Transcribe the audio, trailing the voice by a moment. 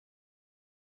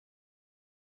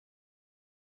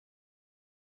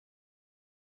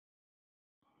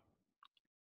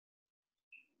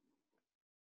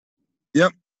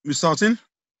Yep, we're starting.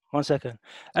 1 second.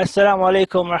 Assalamu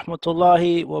alaikum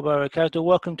rahmatullahi wa barakatuh.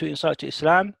 Welcome to Insight to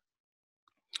Islam.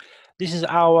 This is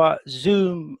our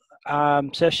Zoom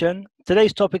session.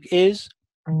 Today's topic is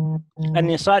an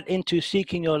insight into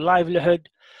seeking your livelihood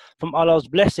from Allah's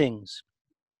blessings.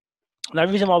 Now,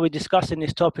 the reason why we're discussing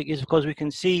this topic is because we can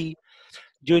see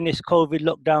during this COVID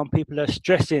lockdown, people are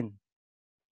stressing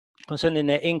concerning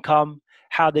their income,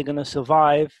 how they're going to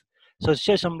survive. So to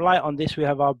shed some light on this, we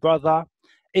have our brother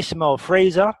Ismail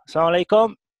Fraser. Assalamu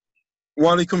alaikum.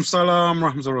 Wa alaikum salam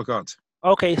rahmatullahi wa barakatuh.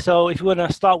 Okay, so if you want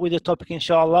to start with the topic,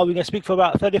 inshallah, we're going to speak for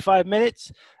about 35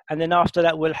 minutes, and then after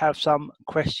that, we'll have some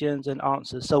questions and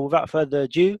answers. So without further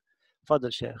ado,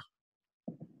 Fadl Sheikh.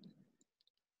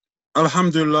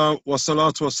 Alhamdulillah, wa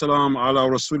salatu wa salam ala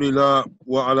rasulillah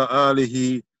wa ala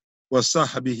alihi wa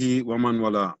sahbihi wa man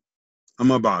wala.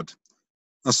 Amma ba'd.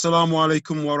 Assalamu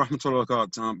alaikum wa rahmatullahi wa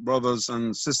barakatuh, brothers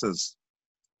and sisters.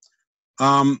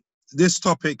 This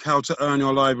topic, how to earn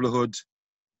your livelihood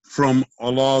from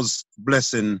Allah's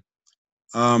blessing,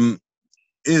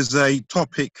 is a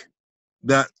topic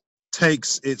that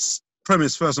takes its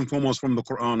premise first and foremost from the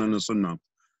Quran and the Sunnah.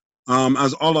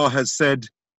 As Allah has said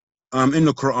in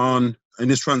the Quran, in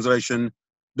this translation,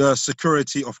 the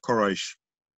security of Quraysh,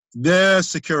 their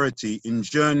security in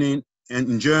journeying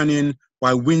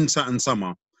by winter and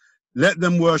summer. Let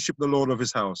them worship the Lord of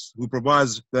his house, who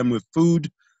provides them with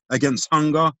food against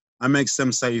hunger and makes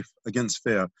them safe against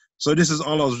fear. So this is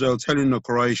Allah telling the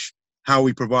Quraysh how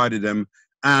he provided them,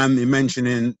 and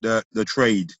mentioning the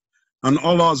trade. And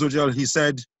Allah he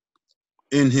said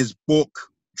in his book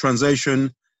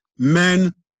translation,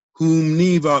 men whom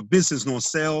neither business nor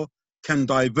sale can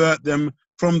divert them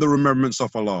from the remembrance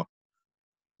of Allah,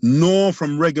 nor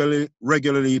from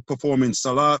regularly performing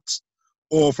salat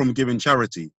or from giving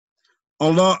charity.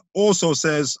 Allah also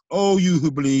says, O you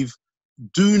who believe,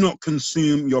 do not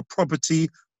consume your property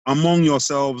among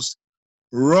yourselves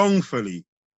wrongfully,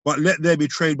 but let there be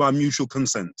trade by mutual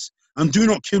consent. And do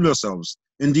not kill yourselves.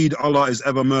 Indeed, Allah is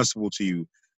ever merciful to you.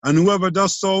 And whoever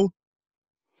does so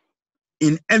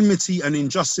in enmity and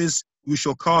injustice, we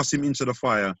shall cast him into the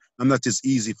fire, and that is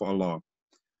easy for Allah.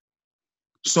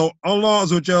 So Allah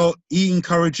Azza wa Jal, he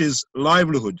encourages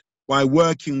livelihood by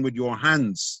working with your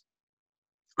hands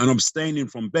and abstaining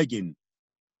from begging.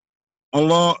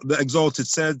 Allah the Exalted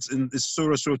said in this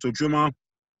Surah Al-Jumu'ah,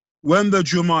 when the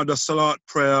Jumu'ah, the Salat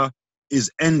prayer, is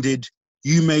ended,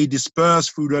 you may disperse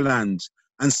through the land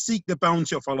and seek the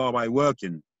bounty of Allah by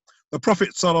working. The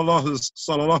Prophet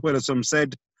ﷺ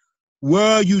said,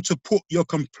 were you to put your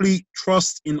complete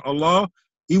trust in Allah,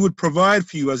 he would provide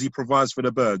for you as he provides for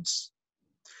the birds.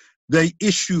 They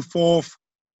issue forth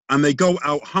and they go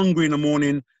out hungry in the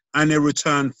morning and they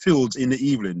return filled in the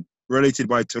evening, related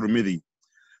by Tirmidhi.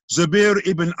 Zubair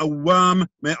ibn Awwam,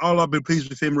 may Allah be pleased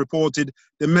with him, reported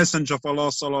the Messenger of Allah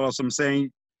ﷺ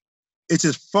saying, it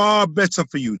is far better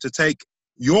for you to take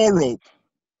your rope,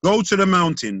 go to the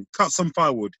mountain, cut some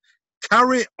firewood,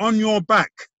 carry it on your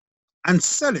back and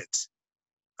sell it,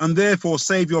 and therefore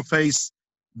save your face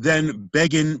than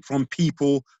begging from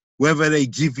people, whether they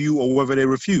give you or whether they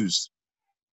refuse.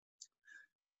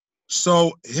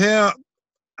 So here,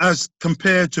 as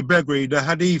compared to beggary, the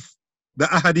ahadith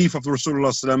of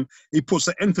Rasulullah, he puts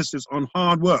the emphasis on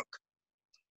hard work.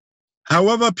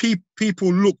 However,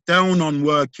 people look down on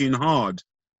working hard,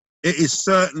 it is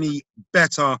certainly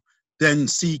better than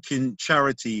seeking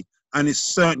charity, and it's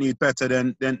certainly better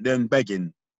than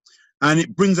begging. And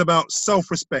it brings about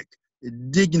self-respect,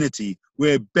 dignity,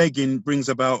 where begging brings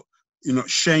about,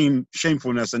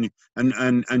 shamefulness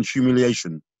and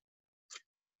humiliation.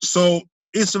 So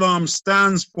Islam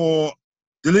stands for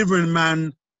delivering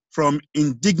man from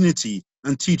indignity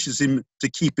and teaches him to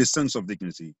keep his sense of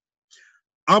dignity.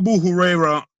 Abu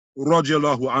Huraira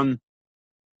radiallahu an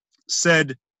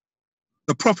said,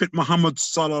 the Prophet Muhammad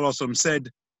sallallahu alaihi wasallam said,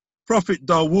 Prophet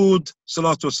Dawood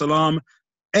salatu wasalam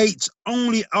ate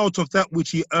only out of that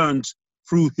which he earned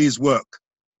through his work.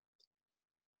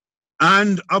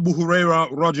 And Abu Huraira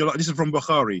radiallahu, this is from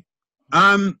Bukhari,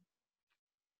 and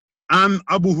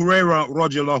Abu Huraira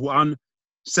radiallahu an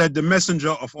said, the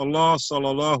Messenger of Allah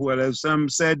sallallahu alaihi wasallam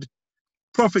said,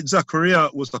 Prophet Zachariah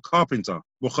was a carpenter.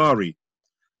 Bukhari.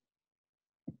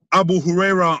 Abu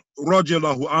Huraira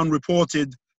radiallahu an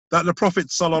reported that the Prophet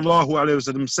sallallahu alaihi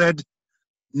wasallam said,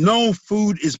 no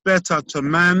food is better to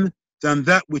man than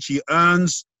that which he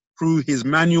earns through his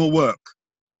manual work.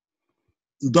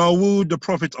 Dawood, the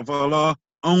Prophet of Allah,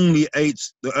 only ate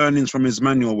the earnings from his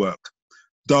manual work.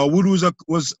 Dawood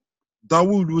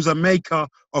was a maker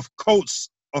of coats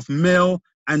of mail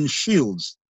and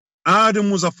shields.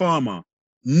 Adam was a farmer,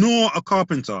 Noah a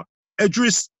carpenter,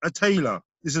 Idris a tailor.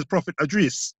 This is Prophet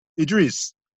Idris,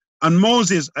 and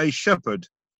Moses a shepherd,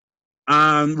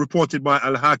 and reported by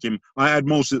Al-Hakim. I add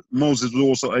Moses was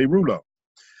also a ruler.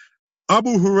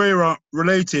 Abu Huraira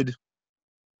related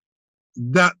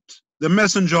that the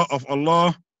Messenger of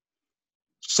Allah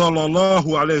sallallahu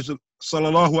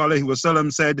alaihi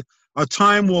wasallam said, a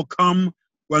time will come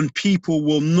when people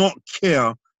will not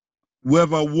care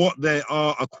whether what they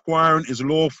are acquiring is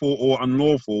lawful or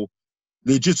unlawful,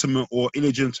 legitimate or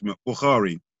illegitimate.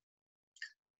 Bukhari.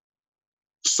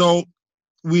 So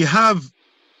we have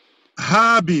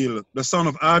Habil, the son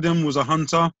of Adam, was a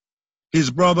hunter.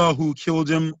 His brother who killed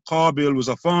him, Qabil, was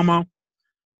a farmer.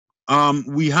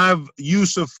 We have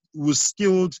Yusuf, who was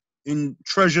skilled in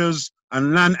treasures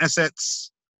and land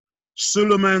assets.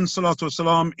 Suleiman, salatu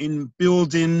wasalam, in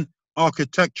building,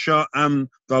 architecture, and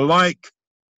the like.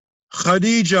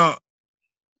 Khadija,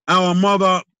 our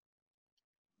mother,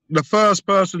 the first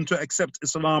person to accept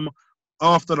Islam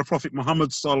after the Prophet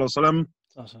Muhammad sallallahu alaihi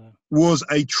wasallam, was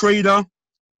a trader,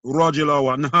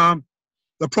 radiallahu anha.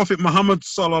 The Prophet Muhammad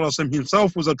sallallahu alaihi wasallam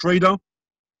himself was a trader,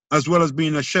 as well as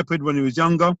being a shepherd when he was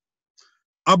younger.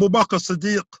 Abu Bakr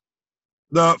Siddiq,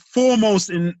 the foremost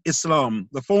in Islam,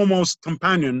 the foremost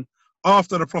companion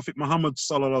after the Prophet Muhammad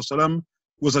sallallahu alaihi wasallam,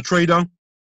 was a trader.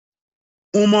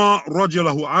 Umar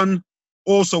radiallahu an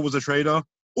also was a trader.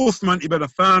 Uthman ibn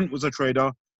Affan was a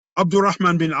trader.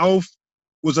 Abdurrahman bin Auf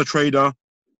was a trader.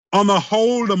 On the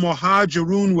whole, the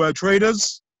Muhajirun were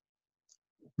traders.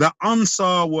 The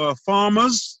Ansar were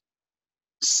farmers.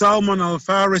 Salman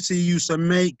al-Farisi used to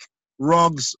make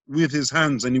rugs with his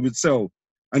hands and he would sell.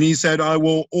 And he said, I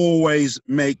will always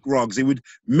make rugs. He would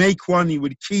make one, he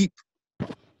would keep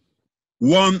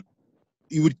one,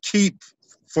 he would keep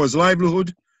for his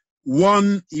livelihood.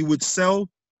 One he would sell,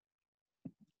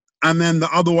 and then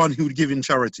the other one he would give in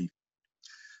charity.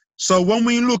 So when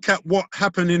we look at what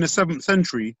happened in the 7th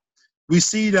century, we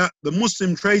see that the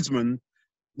Muslim tradesmen,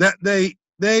 that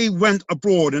they went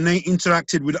abroad and they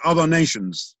interacted with other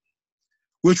nations,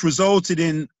 which resulted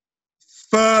in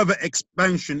further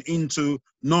expansion into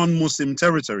non-Muslim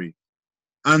territory.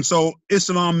 And so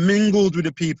Islam mingled with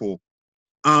the people.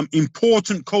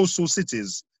 Important coastal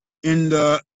cities in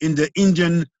the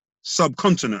Indian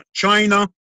subcontinent, China,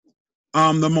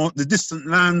 the distant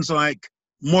lands like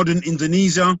modern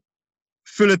Indonesia,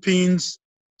 Philippines,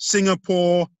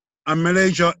 Singapore, and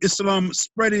Malaysia. Islam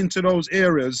spread into those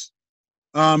areas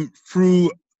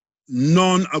through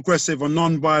non-aggressive or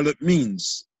non-violent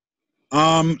means.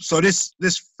 So this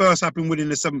first happened within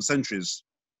the 7th centuries.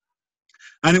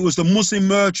 And it was the Muslim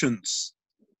merchants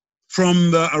from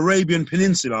the Arabian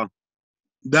Peninsula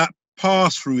that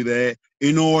passed through there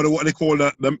in order, what they call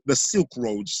the Silk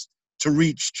Roads, to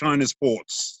reach China's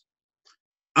ports.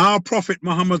 Our Prophet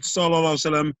Muhammad sallallahu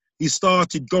alaihi wasallam, he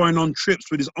started going on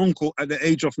trips with his uncle at the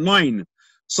age of 9.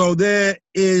 So there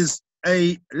is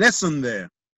a lesson there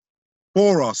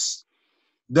for us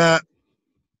that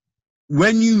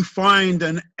when you find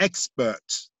an expert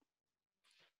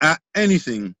at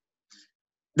anything,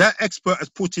 that expert has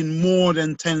put in more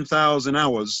than 10,000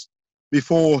 hours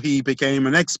before he became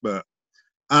an expert.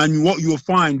 And what you'll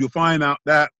find out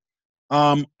that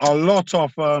a lot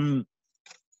of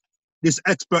this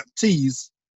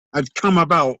expertise had come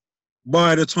about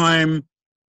by the time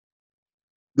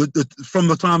from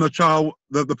the time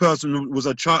the person was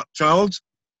a child,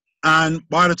 and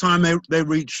by the time they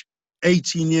reach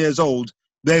 18 years old,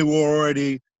 they were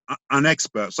already an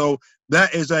expert. So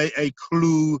that is a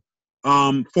clue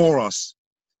for us.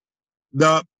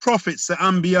 The prophets, the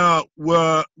Anbiya,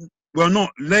 were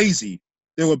not lazy.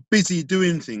 They were busy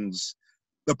doing things.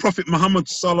 The Prophet Muhammad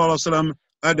sallallahu alaihi wasallam,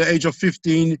 at the age of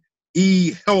 15,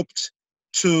 he helped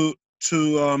to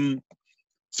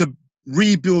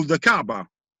rebuild the Kaaba.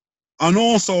 And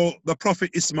also the Prophet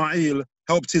Ismail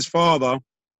helped his father,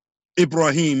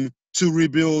 Ibrahim, to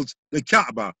rebuild the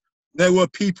Kaaba. They were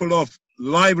people of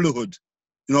livelihood,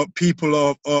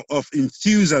 people of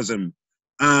enthusiasm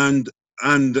and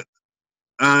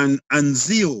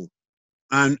zeal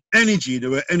and energy. They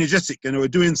were energetic and they were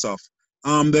doing stuff.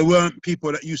 They weren't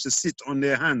people that used to sit on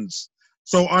their hands.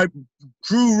 So I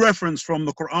drew reference from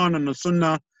the Quran and the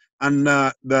Sunnah and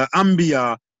the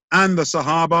Anbiya and the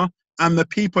Sahaba and the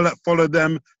people that followed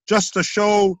them, just to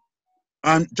show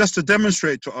and just to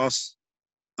demonstrate to us,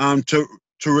 to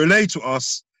relate to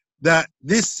us that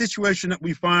this situation that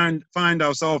we find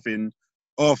ourselves in,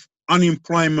 of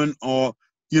unemployment or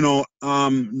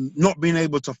not being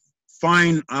able to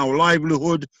find our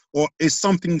livelihood, or is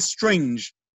something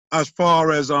strange as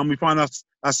far as we find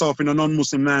ourselves in a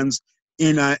non-Muslim lands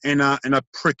in a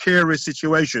precarious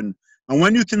situation. And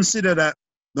when you consider that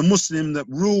the Muslim that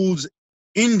ruled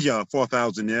India for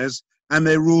 1,000 years and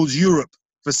they ruled Europe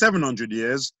for 700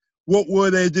 years, what were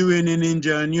they doing in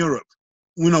India and Europe?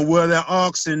 Were they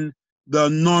asking the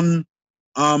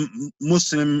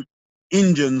non-Muslim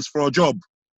Indians for a job?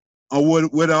 Or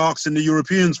were they asking the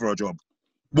Europeans for a job?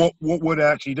 What were they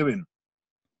actually doing?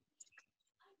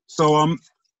 So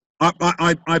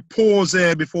I pause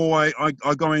there before I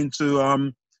go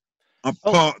into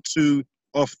part two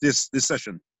of this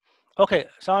session. Okay,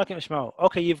 Assalamu alaikum, Ismail.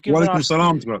 Okay, you've given Walaikum us.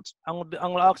 salam. I'm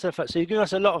gonna ask you first. So you've given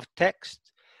us a lot of text,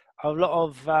 a lot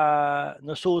of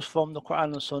nusus from the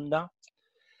Quran and Sunnah.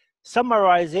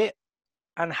 Summarize it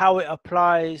and how it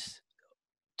applies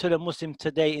to the Muslim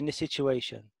today in this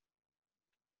situation.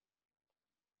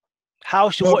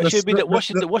 What should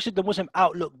the Muslim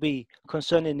outlook be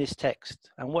concerning this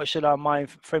text, and what should our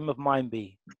frame of mind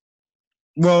be?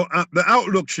 Well, the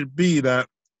outlook should be that,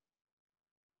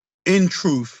 in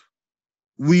truth,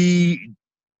 we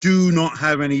do not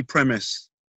have any premise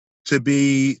to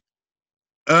be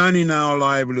earning our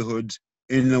livelihood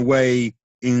in the way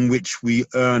in which we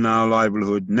earn our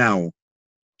livelihood now,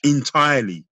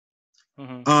 entirely.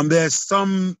 Mm-hmm.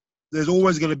 There's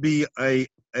always going to be a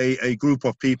group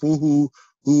of people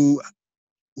who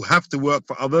have to work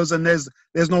for others, and there's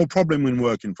no problem in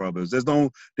working for others. There's no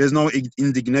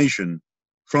indignation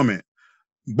from it.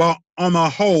 But on a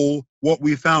whole, what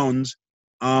we found,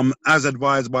 as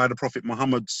advised by the Prophet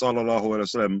Muhammad sallallahu alaihi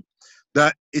wasallam,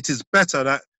 that it is better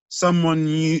that someone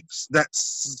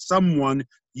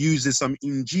uses some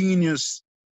ingenious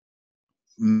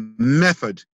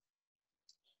method,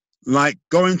 like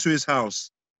going to his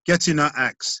house, getting an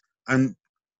axe and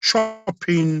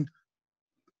chopping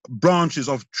branches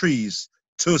of trees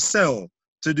to sell,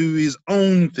 to do his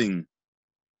own thing.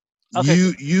 Okay.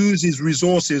 Use his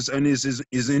resources and his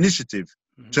initiative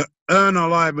to earn a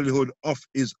livelihood of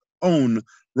his own,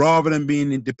 rather than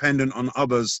being dependent on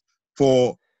others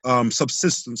for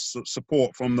subsistence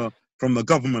support from the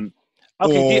government.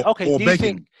 Okay. Or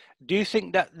begging. Do you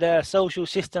think that the social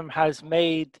system has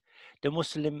made the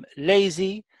Muslim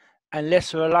lazy and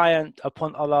less reliant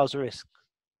upon Allah's rizq?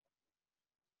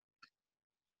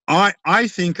 I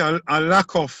think a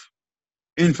lack of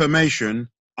information,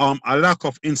 a lack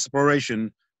of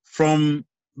inspiration from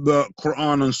the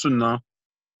Quran and Sunnah,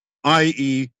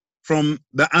 i.e., from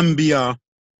the Anbiya,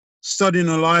 studying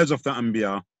the lives of the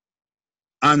Anbiya,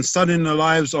 and studying the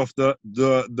lives of the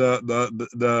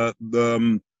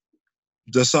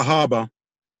Sahaba,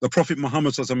 the Prophet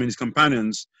Muhammad and his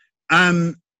companions,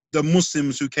 and the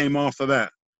Muslims who came after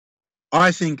that.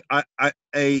 I think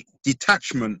a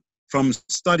detachment from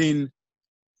studying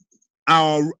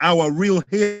our real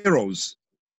heroes.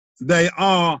 They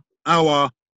are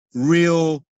our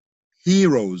real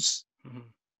heroes. Mm-hmm.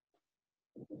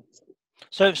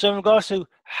 So in regards to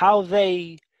how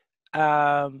they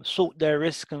sought their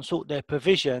risk and sought their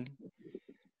provision,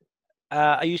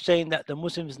 are you saying that the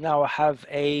Muslims now have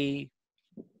a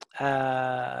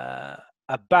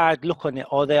bad look on it,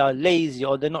 or they are lazy,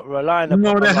 or they're not relying upon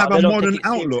Allah? No, they have a modern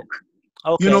outlook.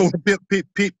 Okay.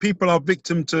 People are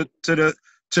victim to the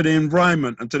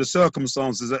environment and to the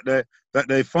circumstances that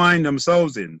they find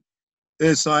themselves in.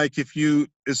 It's like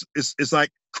it's like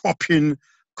copying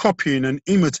and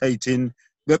imitating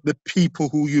the people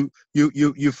who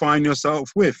you find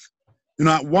yourself with.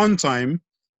 At one time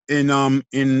in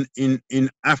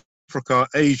Africa,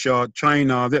 Asia,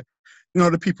 China, the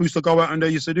people used to go out and they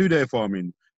used to do their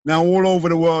farming. Now all over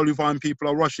the world, you find people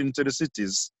are rushing to the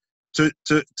cities to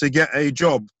get a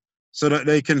job so that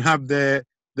they can have their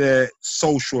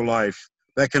social life.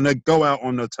 They can go out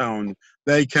on the town.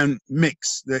 They can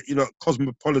mix the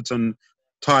cosmopolitan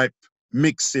type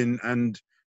mixing and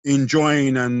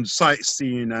enjoying and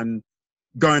sightseeing and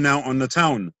going out on the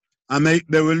town. And they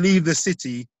will leave the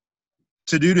city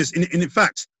to do this. In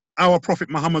fact, our Prophet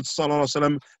Muhammad sallallahu alaihi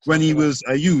wasallam, when he was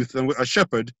a youth and a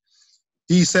shepherd,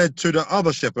 he said to the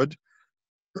other shepherd,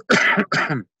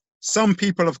 some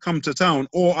people have come to town,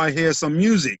 or I hear some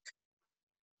music,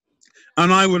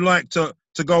 and I would like to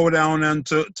go down and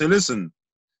to listen.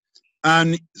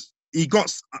 And he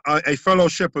got a fellow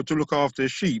shepherd to look after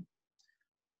his sheep.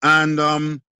 And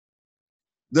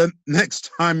the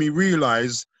next time he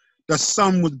realized the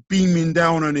sun was beaming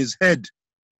down on his head,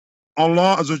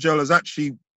 Allah Azza wa Jalla has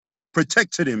actually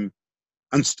protected him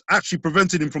and actually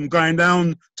prevented him from going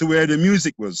down to where the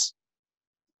music was.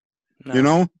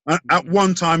 No. At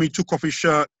one time he took off his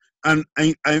shirt and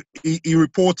he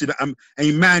reported that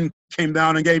a man came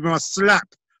down and gave him a slap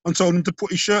and told him to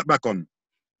put his shirt back on.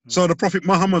 So the Prophet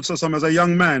Muhammad, as a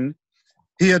young man,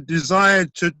 he had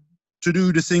desired to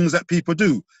do the things that people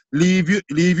do. Leave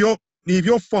leave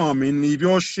your farming, leave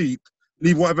your sheep,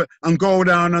 leave whatever, and go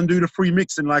down and do the free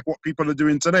mixing like what people are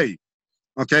doing today.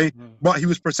 Okay, but he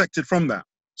was protected from that.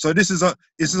 So this is a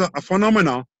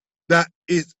phenomena that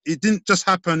it didn't just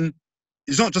happen.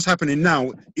 It's not just happening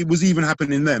now. It was even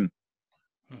happening then.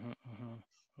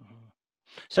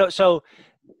 So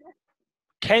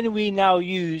can we now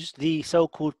use the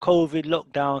so-called COVID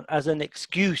lockdown as an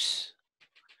excuse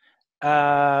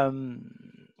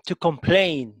to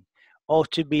complain or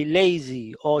to be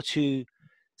lazy or to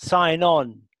sign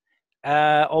on?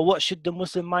 Or what should the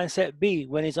Muslim mindset be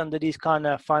when he's under these kind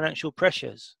of financial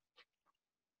pressures?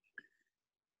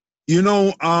 You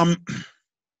know,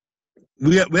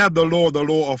 we have the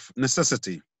law of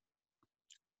necessity,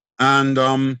 and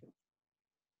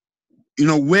you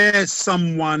know, where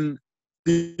someone,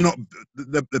 you know,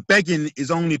 the begging is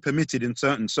only permitted in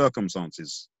certain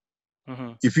circumstances.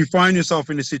 If you find yourself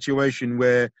in a situation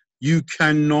where you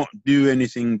cannot do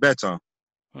anything better,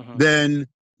 then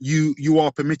you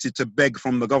are permitted to beg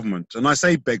from the government. And I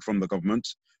say beg from the government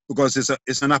because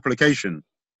it's an application.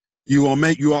 You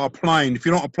are applying. If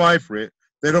you don't apply for it,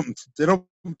 they don't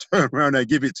turn around and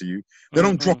give it to you. They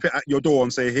don't drop it at your door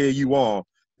and say, here you are.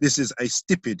 This is a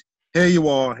stipend. Here you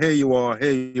are, here you are,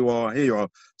 here you are, here you are.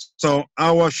 So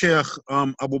our Sheikh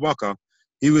Abu Bakr,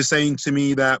 he was saying to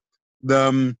me that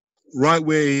right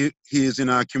where he is in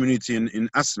our community in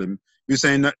Aslam, he was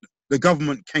saying that the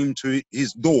government came to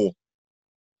his door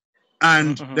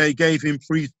and they gave him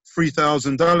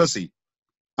 $3,000.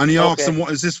 And he asked them,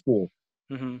 what is this for?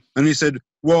 And he said,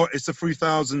 well, it's a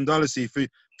 $3,000 for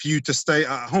you to stay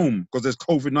at home because there's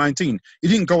COVID-19. He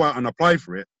didn't go out and apply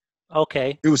for it.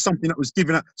 Okay. It was something that was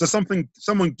given out. So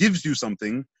someone gives you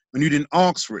something and you didn't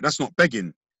ask for it. That's not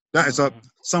begging. That is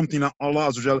something that Allah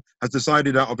Azza wa Jalla has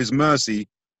decided out of His mercy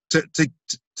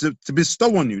to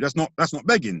bestow on you. That's not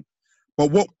begging.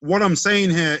 But what I'm saying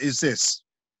here is this: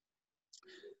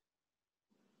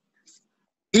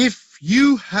 if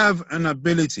you have an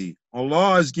ability,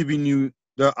 Allah is giving you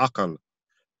the akal,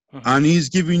 and He's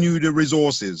giving you the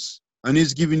resources, and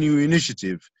He's giving you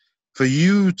initiative for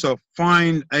you to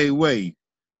find a way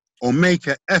or make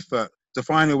an effort to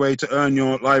find a way to earn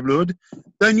your livelihood,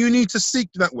 then you need to seek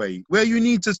that way. Where you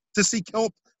need to seek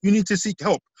help, you need to seek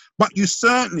help. But you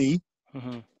certainly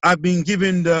have been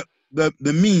given the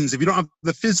means. If you don't have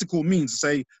the physical means to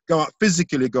say, go out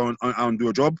physically, go and do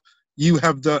a job, you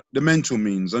have the mental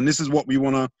means. And this is what we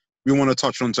want to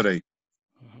touch on today.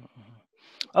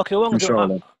 Okay, well,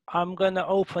 Inshallah. I'm going to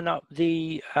open up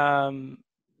the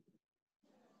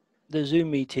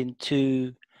Zoom meeting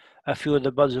to a few of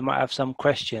the brothers who might have some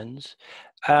questions.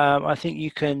 I think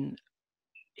you can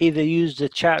either use the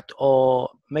chat or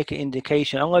make an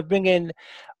indication. I'm going to bring in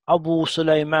Abu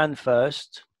Sulaiman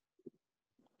first.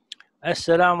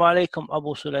 Assalamu alaikum,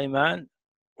 Abu Sulaiman.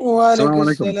 Wa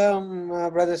alaikum salam,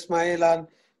 Brother Ismail and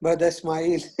Brother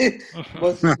Ismail.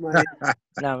 Both Ismail.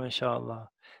 Naam, inshallah.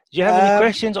 Do you have any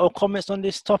questions or comments on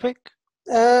this topic?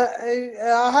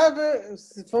 I have,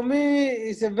 for me,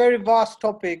 it's a very vast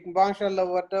topic. MashaAllah,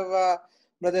 whatever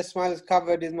Brother Ismail has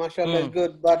covered is MashaAllah is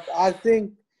good. But I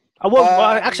think...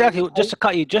 actually, just to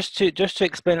cut you, just to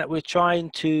explain that we're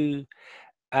trying to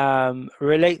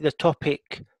relate the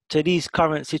topic to these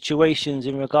current situations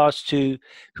in regards to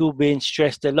people being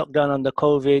stressed, the lockdown under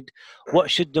COVID. What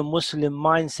should the Muslim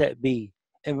mindset be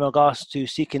in regards to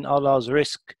seeking Allah's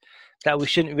rizq? That we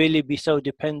shouldn't really be so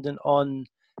dependent on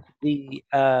the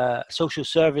social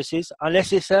services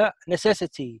unless it's a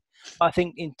necessity. I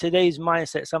think in today's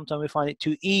mindset, sometimes we find it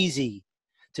too easy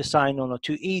to sign on or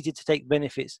too easy to take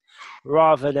benefits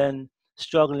rather than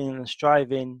struggling and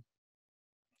striving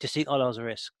to seek Allah's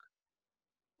rizq.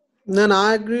 No,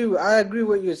 I agree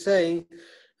what you're saying.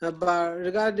 But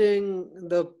regarding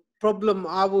the problem,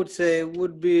 I would say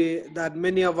would be that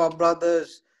many of our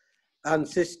brothers and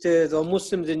sisters or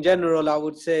Muslims in general, I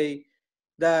would say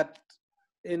that,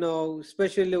 you know,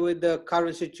 especially with the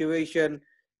current situation,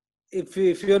 if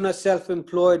you're not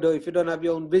self-employed or if you don't have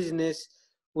your own business,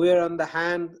 we're on the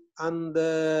hand and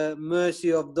the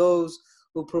mercy of those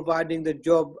who are providing the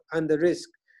job and the risk.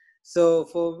 So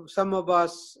for some of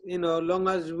us, you know, long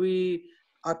as we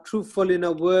are truthful in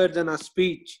our words and our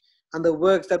speech and the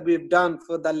works that we've done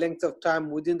for that length of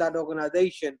time within that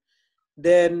organization,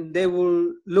 then they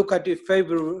will look at it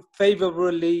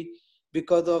favorably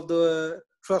because of the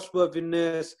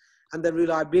trustworthiness and the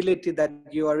reliability that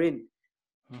you are in.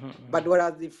 But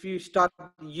whereas if you start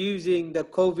using the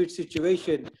COVID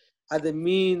situation as a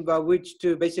means by which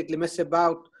to basically mess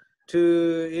about,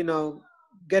 to, you know,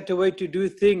 get away to do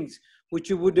things which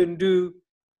you wouldn't do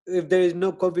if there is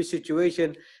no COVID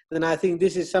situation, then I think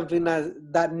this is something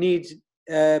that needs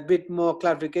a bit more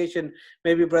clarification,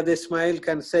 maybe Brother Ismail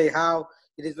can say how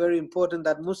it is very important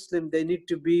that Muslim, they need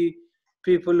to be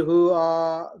people who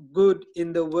are good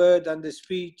in the word and the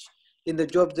speech, in the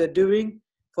jobs they're doing,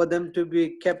 for them to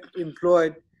be kept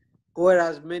employed.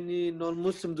 Whereas many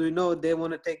non-Muslims, we know, they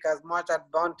want to take as much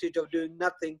advantage of doing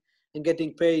nothing and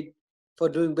getting paid for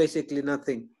doing basically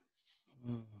nothing.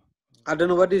 I don't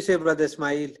know, what do you say, Brother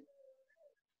Ismail?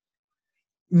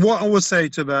 What I would say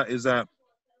to that is that,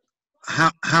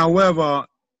 however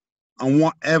and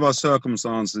whatever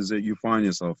circumstances that you find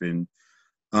yourself in,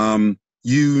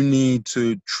 you need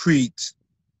to treat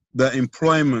the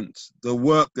employment, the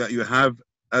work that you have,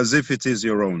 as if it is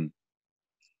your own.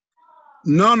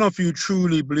 None of you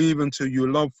truly believe until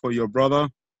you love for your brother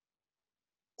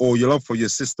or you love for your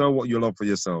sister what you love for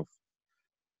yourself.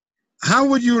 How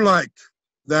would you like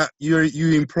that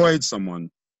you employed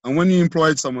someone, and when you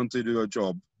employed someone to do a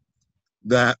job,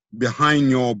 that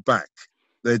behind your back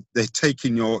they're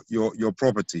taking your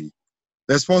property?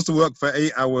 They're supposed to work for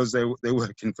 8 hours, they're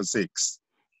working for 6.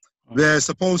 They're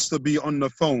supposed to be on the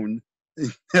phone.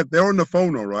 They're on the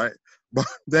phone, all right, but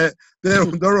they're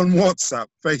on WhatsApp,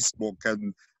 Facebook,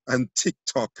 and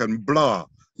TikTok and blah.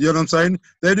 You know what I'm saying?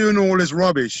 They're doing all this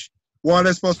rubbish while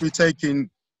they're supposed to be taking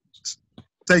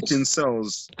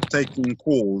cells, taking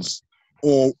calls,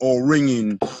 or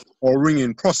ringing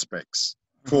prospects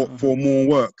for more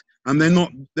work, and they're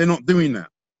not doing that.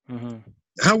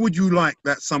 How would you like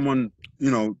that someone,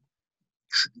 you know,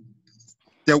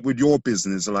 dealt with your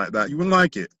business like that? You wouldn't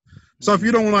like it. So if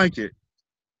you don't like it,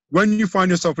 when you find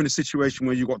yourself in a situation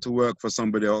where you got to work for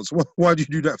somebody else, why do you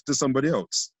do that to somebody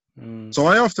else? So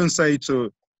I often say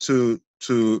to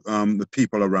the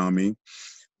people around me,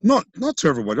 not to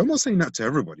everybody, I'm not saying that to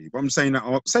everybody, but I'm saying that,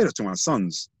 I'll say that to my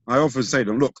sons. I often say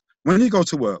to them, look, when you go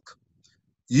to work,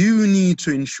 you need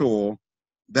to ensure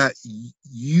that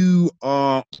you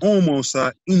are almost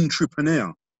an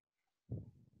entrepreneur.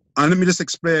 And let me just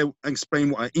explain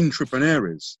what an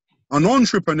entrepreneur is. An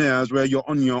entrepreneur is where you're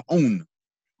on your own,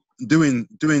 doing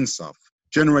stuff,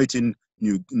 generating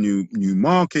new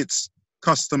markets,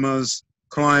 customers,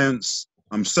 clients.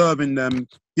 I'm serving them,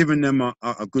 giving them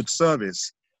a good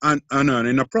service, and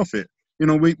earning a profit. You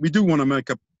know, we do want to make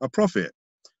a profit.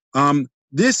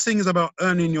 This thing is about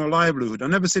earning your livelihood. I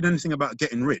never said anything about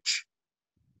getting rich.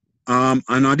 And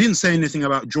I didn't say anything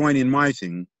about joining my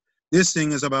thing. This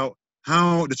thing is about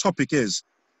how the topic is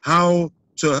how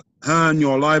to earn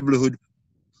your livelihood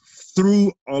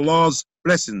through Allah's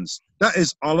blessings. That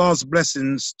is Allah's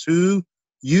blessings to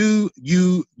you,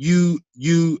 and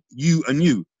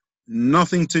you.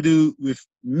 Nothing to do with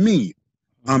me.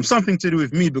 Something to do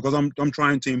with me because I'm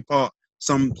trying to impart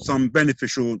some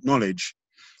beneficial knowledge,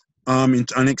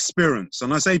 and experience.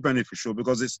 And I say beneficial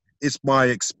because it's by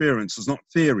experience. It's not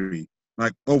theory.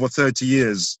 Like over 30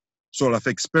 years sort of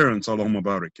experience, Allahumma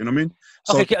barik. You know what I mean?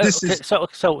 So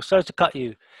so to cut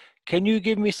you, can you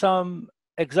give me some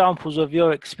examples of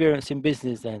your experience in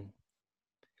business then?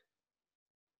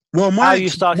 Well, how you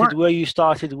started, where you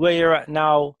started, where you're at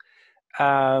now,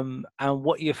 and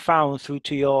what you found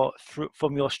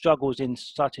from your struggles in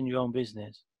starting your own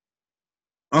business.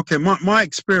 Okay, my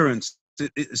experience,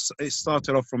 it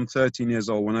started off from 13 years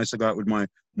old when I used to go out with my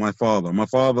father. My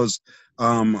father's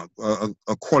a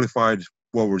qualified,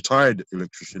 retired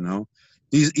electrician now.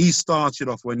 He started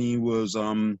off when he was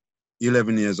 11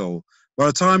 years old. By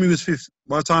the time he was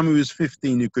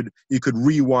 15, you could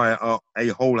rewire a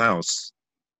whole house.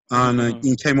 And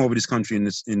he came over this country in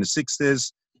the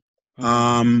 60s.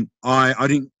 I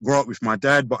didn't grow up with my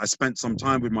dad, but I spent some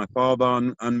time with my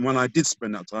father, and when I did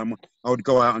spend that time, I would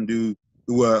go out and do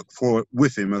the work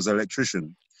with him as an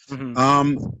electrician.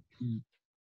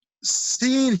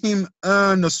 Seeing him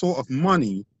earn the sort of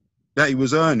money that he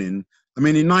was earning, I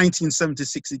mean, in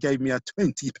 1976, he gave me a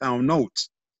 £20 note.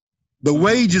 The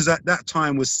wages at that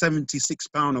time was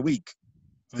 £76 a week,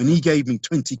 and he gave me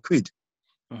 20 quid.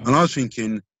 And I was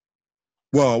thinking,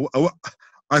 well,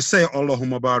 I say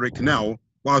Allahumma barik now,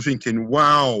 but I was thinking,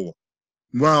 wow,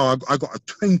 I got a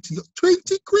 20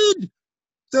 quid,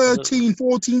 13,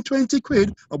 14, 20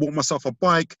 quid. I bought myself a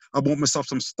bike, I bought myself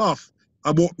some stuff,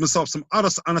 I bought myself some other,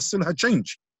 and I still had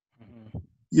change.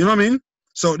 You know what I mean?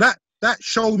 So that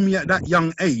showed me at that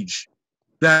young age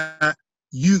that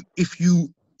if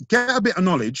you get a bit of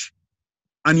knowledge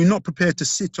and you're not prepared to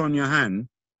sit on your hand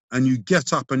and you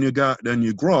get up and you go out there and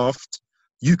you graft,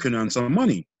 you can earn some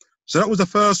money. So that was the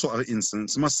first sort of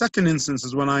instance. My second instance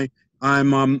is when I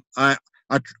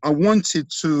wanted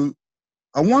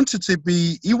to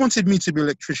be, he wanted me to be an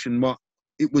electrician, but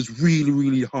it was really,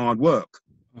 really hard work.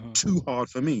 Too hard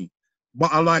for me.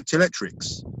 But I liked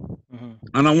electrics.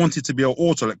 And I wanted to be an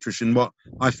auto electrician, but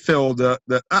I failed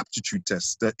the aptitude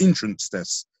test, the entrance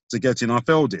test to get in. I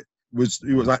failed it.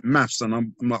 It was like maths, and I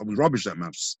was rubbish at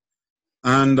maths,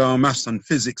 and maths and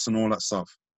physics and all that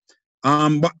stuff.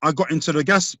 But I got into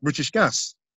the British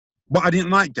Gas, but I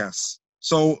didn't like gas,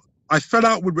 so I fell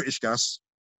out with British Gas,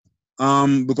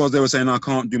 because they were saying I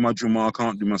can't do my Juma, I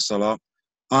can't do my Salah.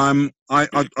 I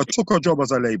took a job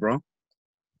as a labourer.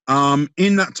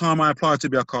 In that time, I applied to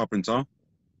be a carpenter.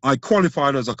 I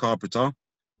qualified as a carpenter,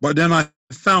 but then I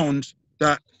found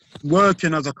that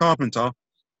working as a carpenter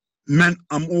meant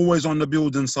I'm always on the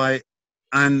building site,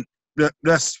 and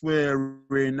that's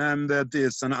swearing and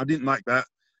this, and I didn't like that.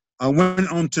 I went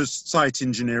on to site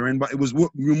engineering, but it was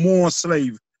more a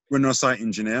slave when I was a site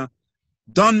engineer.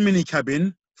 Done mini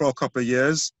cabin for a couple of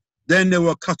years. Then they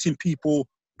were cutting people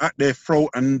at their throat,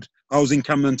 and I was in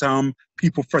Camden Town,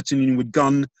 people threatening with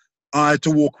gun. I had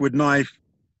to walk with knife,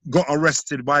 got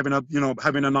arrested by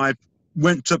having a knife,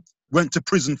 went to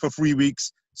prison for 3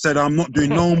 weeks, said I'm not doing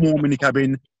no more mini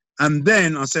cabin. And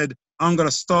then I said, I'm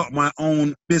gonna start my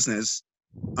own business.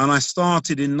 And I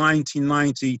started in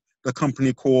 1990 the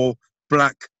company called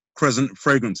Black Crescent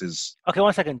Fragrances. Okay,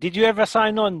 1 second. Did you ever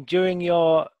sign on during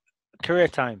your career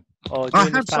time? Or I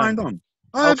have signed on.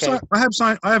 I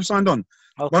have signed on.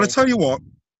 Okay. But I tell you what,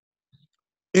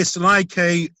 it's like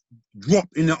a drop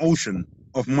in the ocean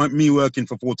of me working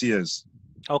for 40 years.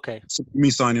 Okay. Me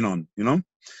signing on,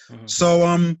 Mm-hmm. So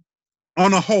on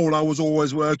a whole, I was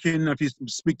always working. If you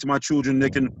speak to my children, they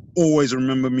can always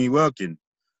remember me working.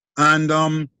 And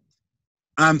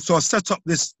so I set up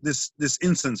this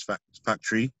incense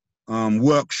factory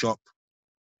workshop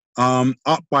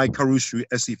up by Carew Street,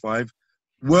 SE5,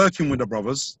 working with the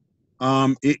brothers.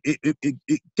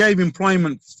 It gave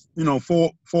employment,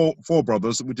 for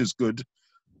brothers, which is good.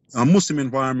 A Muslim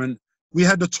environment. We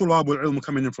had the Tulab al-Ilm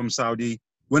coming in from Saudi.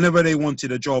 Whenever they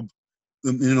wanted a job,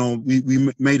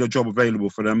 we made a job available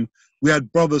for them. We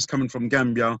had brothers coming from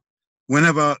Gambia.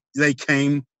 Whenever they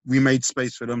came, we made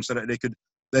space for them so that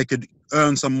they could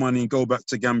earn some money, go back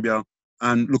to Gambia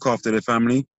and look after their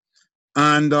family.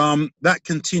 And that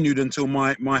continued until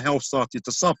my health started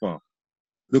to suffer,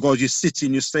 because you're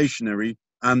sitting, you're stationary,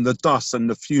 and the dust and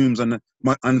the fumes and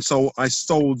so I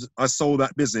sold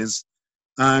that business,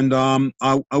 and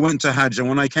I went to Hajj, and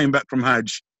when I came back from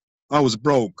Hajj, I was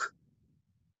broke,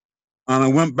 and I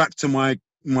went back to my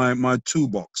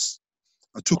toolbox.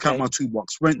 I took out my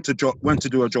toolbox, went to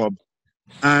do a job,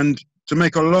 and to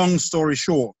make a long story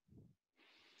short,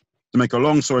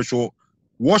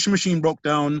 washing machine broke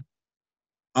down.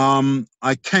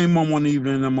 I came on one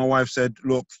evening and my wife said,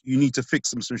 look, you need to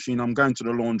fix this machine. I'm going to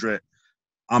the laundrette.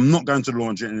 I'm not going to the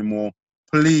laundrette anymore.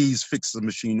 Please fix the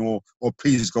machine, or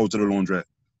please go to the laundrette.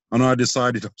 And I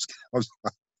decided, I was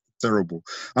terrible.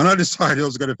 And I decided I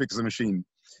was going to fix the machine.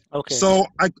 Okay. So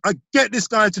I get this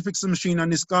guy to fix the machine,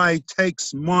 and this guy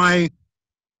takes my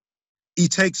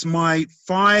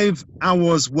 5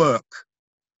 hours work,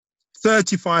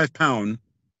 £35,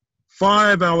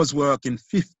 5 hours work in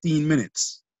 15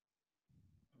 minutes.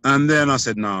 And then I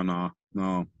said, no.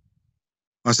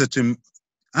 I said to him,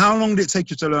 how long did it take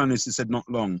you to learn this? He said, not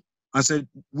long. I said,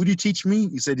 would you teach me?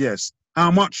 He said, yes.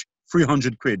 How much?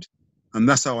 300 quid. And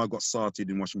that's how I got started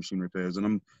in washing machine repairs.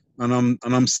 And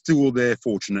I'm still there,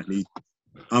 fortunately.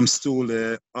 I'm still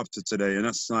there up to today. And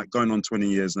that's like going on 20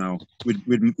 years now with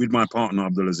my partner,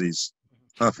 Abdulaziz.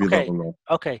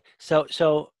 Okay.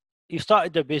 So you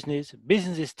started the business.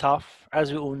 Business is tough,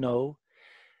 as we all know.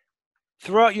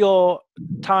 Throughout your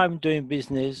time doing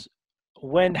business,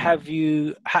 when have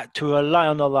you had to rely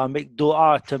on Allah, make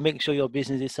dua to make sure your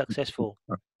business is successful?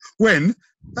 When?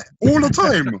 All the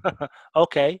time.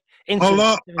 Okay.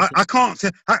 Allah, I can't.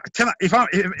 Can I?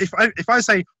 If I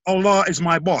say Allah is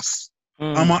my boss,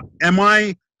 am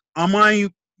I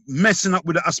messing up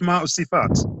with the asma of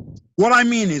sifat? What I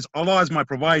mean is Allah is my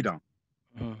provider.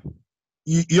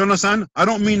 You understand? I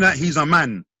don't mean that he's a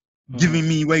man giving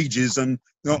me wages and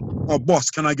boss,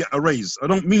 can I get a raise? I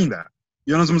don't mean that.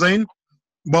 You know what I'm saying?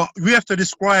 But we have to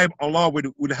describe Allah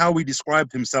with how he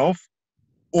described himself,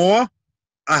 or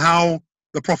how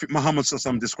the Prophet Muhammad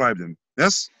described him.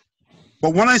 Yes?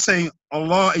 But when I say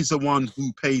Allah is the one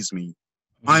who pays me,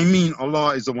 I mean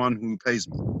Allah is the one who pays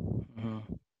me. You know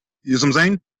what I'm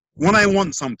saying? When I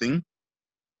want something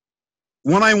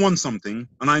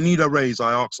and I need a raise,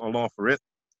 I ask Allah for it.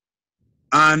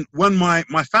 And when my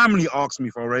family asks me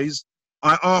for a raise,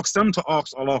 I ask them to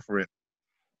ask Allah for it.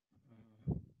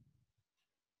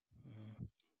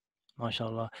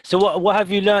 MashaAllah. So what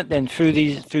have you learned then through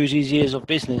these years of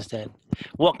business then?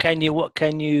 What can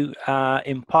you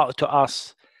impart to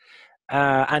us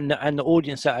and the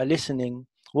audience that are listening?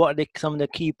 What are some of the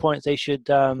key points they should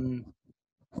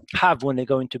have when they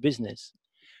go into business,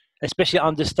 especially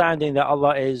understanding that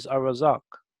Allah is Ar-Razaq,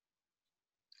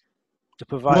 the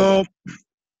provider. Well,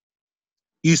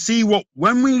 you see,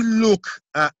 when we look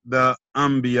at the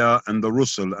Anbiya and the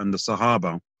Rusul and the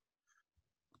Sahaba,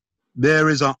 there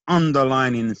is an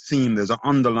underlining theme, there's an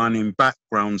underlining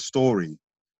background story.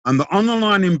 And the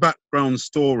underlining background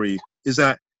story is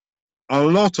that a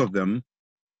lot of them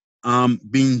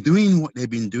been doing what they've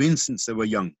been doing since they were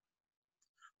young.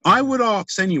 I would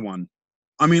ask anyone,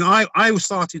 I mean, I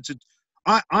started to,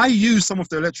 I use some of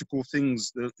the electrical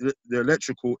things, the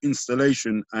electrical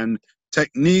installation and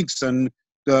techniques and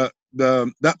that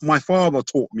my father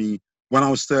taught me when I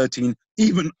was 13,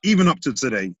 even up to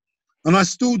today. And I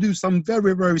still do some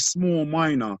very, very small,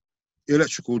 minor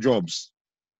electrical jobs.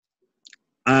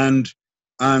 And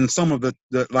some of the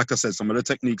like I said, some of the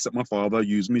techniques that my father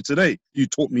used me today, you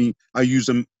taught me, I use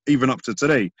them even up to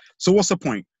today. So what's the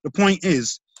point? The point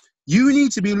is, you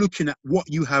need to be looking at what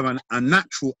you have a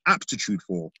natural aptitude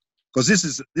for, because this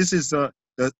is the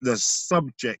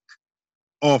subject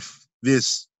of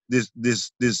this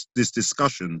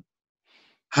discussion: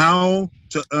 how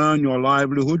to earn your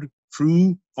livelihood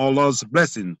through Allah's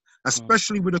blessing,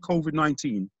 especially with the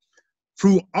COVID-19,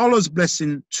 through Allah's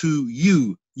blessing to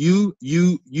you,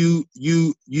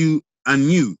 and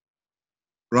you,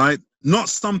 right? Not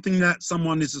something that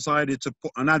someone has decided to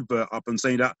put an advert up and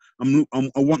say that I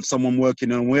want someone working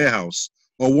in a warehouse,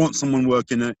 or want someone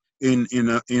working in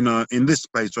this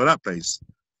place or that place.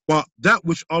 But that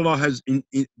which Allah has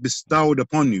bestowed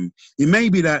upon you, it may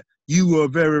be that you were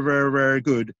very, very, very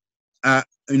good at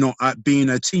being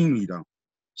a team leader,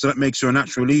 so that makes you a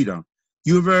natural leader.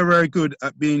 You were very, very good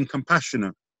at being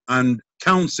compassionate and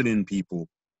counseling people.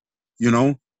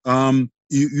 You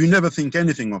never think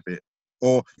anything of it.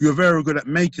 Or you're very good at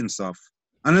making stuff.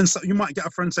 And then you might get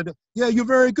a friend say, yeah, you're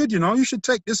very good, you should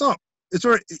take this up. It's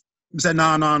very, you say,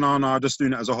 no, just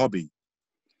doing it as a hobby.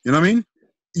 You know what I mean?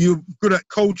 You're good at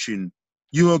coaching.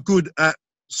 You are good at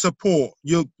support.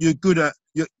 You're good at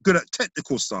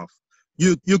technical stuff.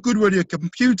 You're good with your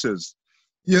computers.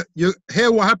 You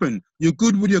hear what happened? You're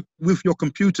good with your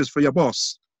computers for your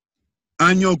boss.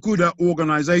 And you're good at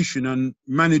organization and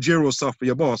managerial stuff for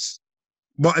your boss.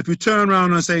 But if we turn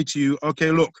around and say to you,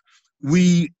 okay, look,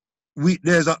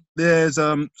 there's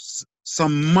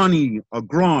some money, a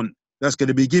grant that's going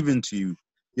to be given to you.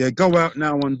 Yeah, go out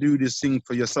now and do this thing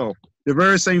for yourself. The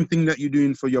very same thing that you're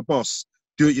doing for your boss,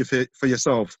 do it for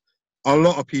yourself. A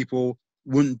lot of people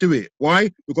wouldn't do it.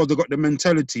 Why? Because they've got the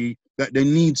mentality that they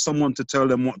need someone to tell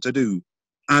them what to do.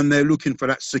 And they're looking for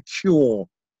that secure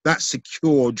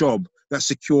job, that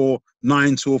secure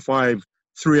 9 to 5,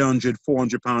 300,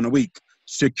 400 pound a week,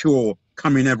 secure,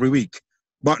 coming every week.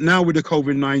 But now with the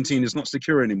COVID-19, it's not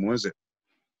secure anymore, is it?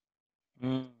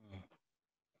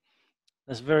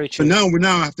 That's very true. So now we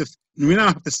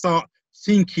have to start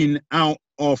thinking out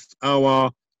of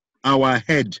our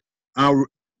head,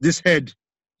 this head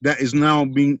that is now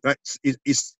being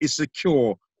is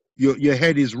secure. Your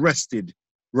head is rested,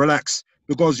 relaxed,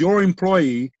 because your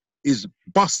employee is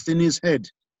busting his head,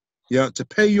 to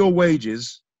pay your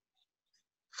wages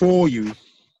for you,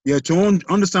 to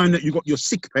understand that you got your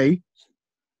sick pay,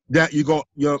 that you got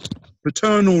your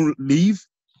paternal leave,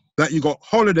 that you got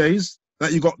holidays,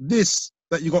 that you got this,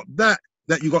 that you got that,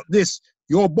 that you got this.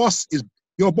 Your boss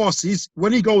is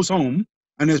when he goes home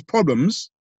and there's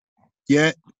problems,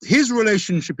 his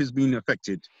relationship is being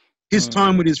affected. His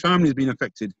time with his family is being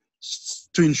affected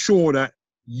to ensure that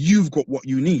you've got what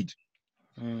you need.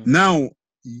 Now,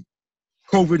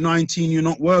 COVID-19, you're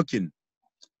not working.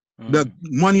 The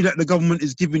money that the government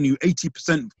is giving you,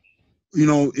 80%,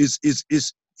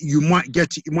 is you might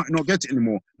get it, you might not get it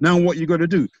anymore. Now what you got to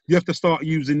do? You have to start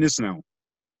using this now.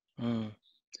 And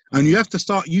you have to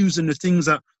start using the things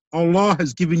that Allah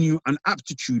has given you an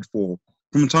aptitude for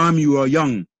from the time you are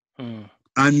young.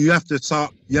 And you have to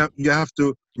start, you have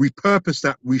to repurpose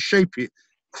that, reshape it,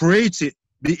 create it,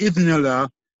 bi'idhnillah,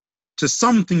 to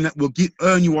something that will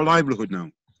earn you a livelihood now.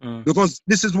 Because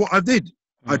this is what I did.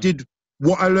 I did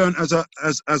what I learned as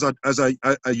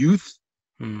a youth.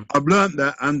 I've learned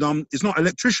that, and it's not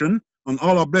electrician, and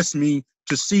Allah blessed me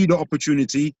to see the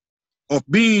opportunity of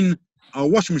being a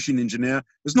washing machine engineer.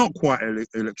 It's not quite an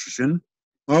electrician.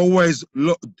 I always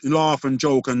laugh and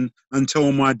joke and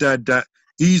tell my dad that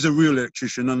he's a real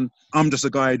electrician and I'm just a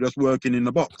guy that's working in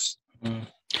the box. You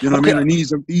know what I mean? And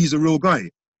he's a real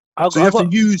guy. So you have to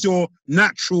use your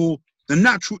natural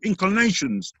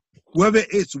inclinations, whether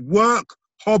it's work,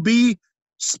 hobby,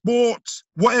 sport,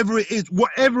 whatever it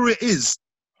is,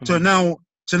 to now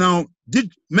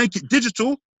make it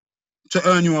digital to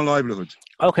earn you a livelihood.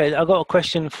 Okay, I got a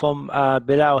question from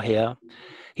Bilal here.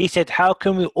 He said, how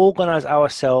can we organize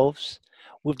ourselves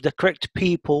with the correct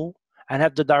people and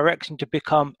have the direction to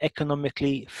become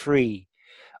economically free?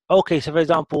 Okay, so for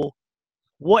example,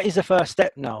 what is the first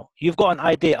step now? You've got an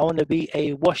idea. I want to be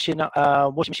a washing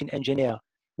machine engineer.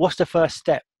 What's the first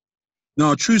step?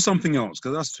 No, choose something else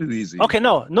because that's too easy. Okay,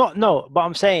 no. But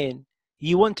I'm saying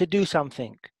you want to do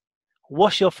something.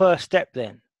 What's your first step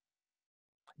then?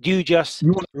 Do you just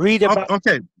read about?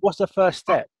 Okay. What's the first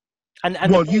step? You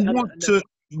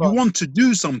want to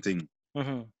do something.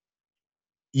 Mm-hmm.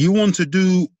 You want to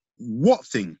do what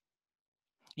thing?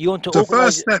 You want to the organize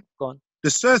first step.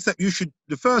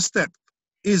 The first step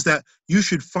is that you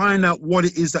should find out what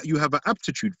it is that you have an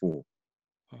aptitude for.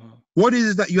 Mm-hmm. What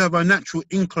is it that you have a natural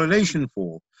inclination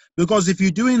for? Because if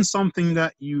you're doing something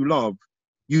that you love,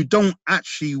 you don't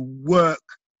actually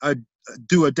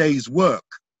do a day's work.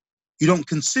 You don't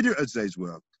consider it as a day's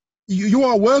work. You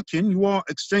are working. You are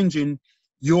exchanging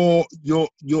your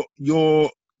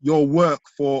work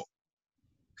for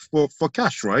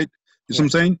cash, right? You know what I'm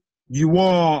saying? You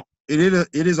are. It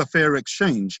is a fair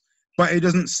exchange, but it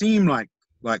doesn't seem like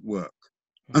work.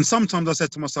 And sometimes I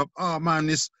said to myself, "Oh man,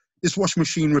 this wash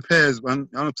machine repairs, man."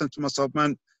 And I said to myself,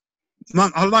 man,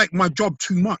 I like my job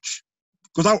too much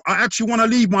because I actually want to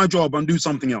leave my job and do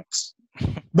something else.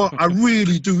 But I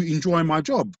really do enjoy my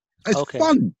job. It's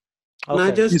fun. Okay. You know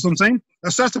what I'm saying?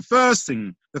 That's the first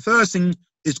thing. The first thing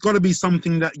is got to be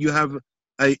something that you have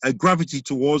a gravity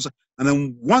towards, and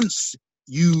then once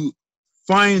you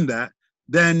find that,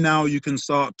 then now you can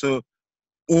start to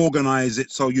organize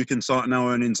it so you can start now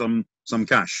earning some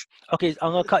cash. Okay,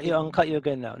 I'm gonna cut you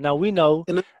again now. Now we know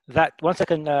that 1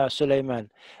 second, Suleiman,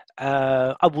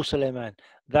 Abu Suleiman,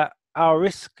 that our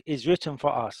risk is written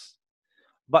for us,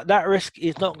 but that risk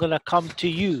is not gonna come to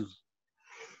you.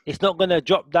 It's not gonna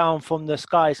drop down from the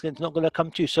sky. It's not gonna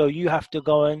come to you. So you have to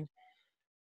go and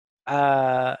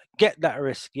get that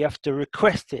risk. You have to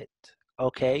request it.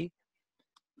 Okay.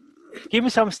 Give me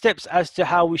some steps as to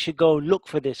how we should go look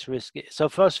for this risk. So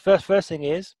first thing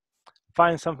is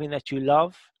find something that you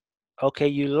love, okay,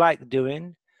 you like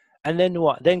doing, and then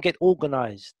what? Then get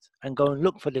organized and go and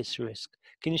look for this risk.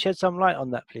 Can you shed some light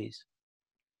on that, please?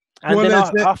 And then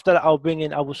after that, I'll bring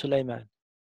in Abu Suleiman.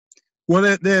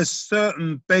 Well, there's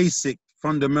certain basic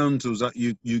fundamentals that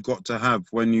you got to have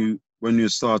when you're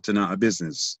starting out a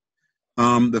business.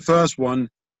 The first one,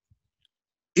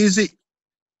 is it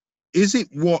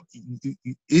what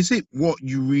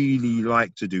you really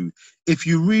like to do? If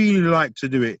you really like to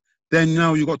do it, then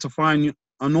now you got to find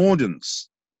an audience.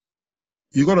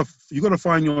 You got to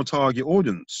find your target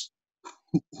audience.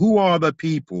 Who are the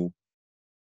people,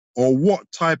 or what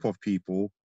type of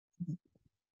people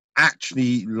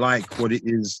actually like what it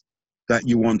is that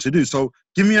you want to do? So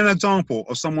give me an example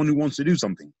of someone who wants to do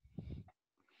something.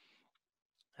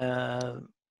 1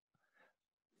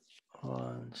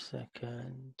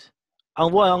 second.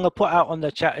 And what I'm gonna put out on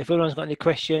the chat, if everyone's got any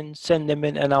questions, send them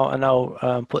in, and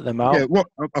I'll put them out. Yeah, what,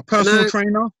 a personal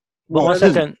trainer? But 1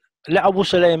 second, let Abu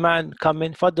Suleiman come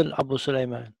in. Fadl Abu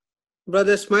Suleiman.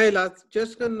 Brother Ismail, I'm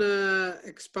just gonna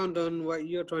expound on what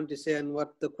you're trying to say and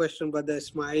what the question Brother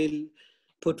Ismail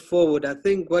put forward. I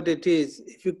think what it is,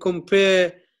 if you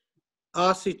compare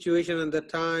our situation and the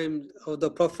time of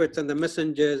the prophets and the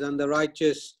messengers and the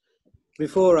righteous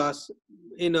before us,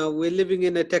 we're living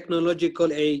in a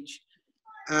technological age,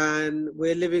 and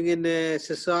we're living in a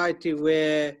society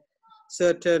where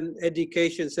certain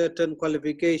education, certain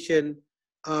qualification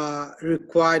are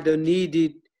required or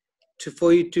needed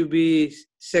for you to be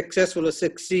successful or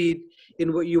succeed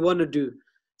in what you want to do.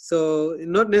 So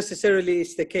not necessarily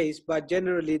it's the case, but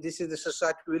generally this is the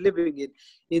society we're living in.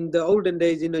 In the olden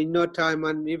days, in our time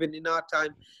and even in our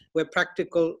time, where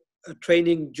practical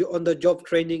training, on the job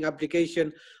training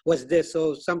application was there.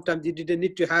 So sometimes you didn't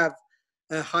need to have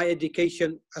a high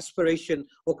education aspiration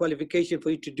or qualification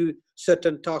for you to do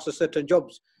certain tasks or certain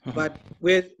jobs. But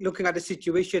we're looking at the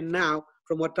situation now,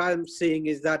 from what I'm seeing,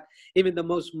 is that even the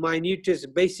most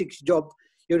minutest basics job,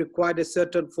 you require a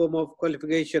certain form of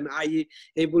qualification, i.e.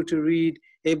 able to read,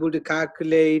 able to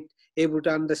calculate, able to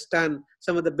understand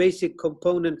some of the basic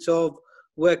components of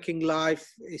working life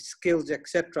skills,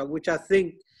 etc., which I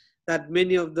think that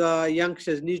many of the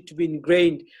youngsters need to be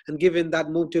ingrained and given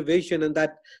that motivation and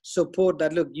that support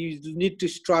that, look, you need to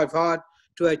strive hard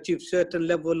to achieve certain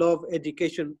level of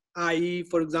education, i.e.,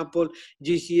 for example,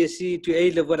 GCSE to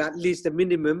A level, at least the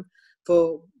minimum,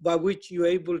 by which you're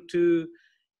able to,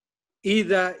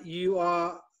 either you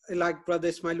are, like Brother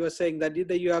Ismail was saying, that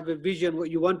either you have a vision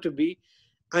what you want to be,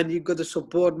 and you got the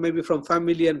support maybe from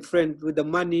family and friends with the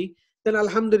money, then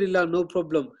alhamdulillah, no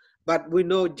problem. But we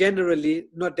know generally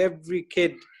not every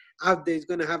kid out there is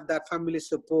going to have that family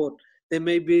support. They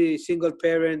may be single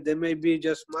parents, they may be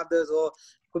just mothers, or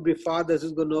could be fathers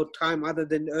who's got no time other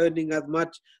than earning as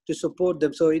much to support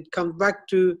them. So it comes back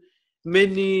to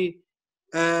many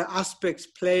aspects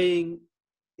playing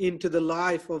into the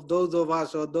life of those of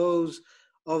us, or those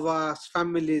of our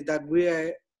families, that we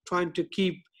are trying to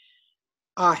keep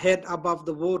our head above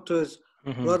the waters,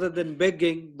 rather than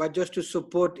begging, but just to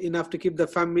support enough to keep the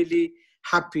family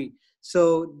happy.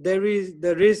 So there is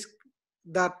the risk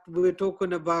that we're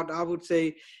talking about, I would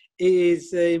say,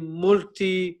 is a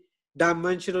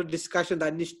multi-dimensional discussion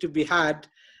that needs to be had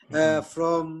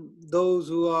from those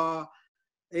who are,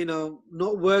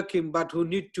 not working, but who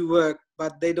need to work,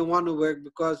 but they don't want to work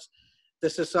because the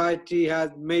society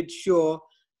has made sure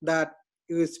that,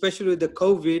 especially with the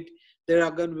COVID, there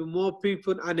are going to be more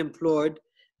people unemployed.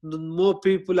 More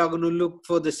people are going to look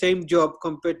for the same job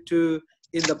compared to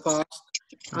in the past.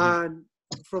 And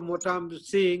from what I'm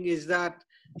seeing is that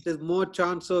there's more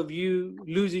chance of you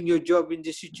losing your job in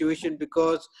this situation,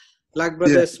 because, like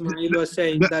Brother Ismail was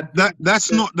saying,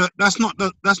 that's not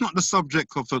the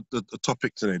subject of the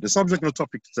topic today. The subject of the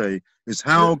topic today is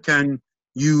how can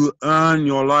you earn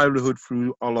your livelihood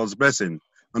through Allah's blessing.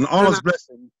 And Allah's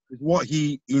blessing is what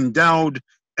He endowed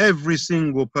every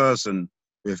single person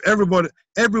with.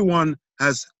 Everyone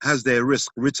has their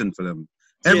risk written for them.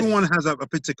 Everyone has a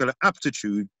particular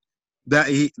aptitude that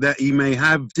he may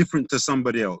have different to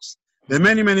somebody else. There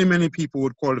are many people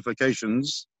with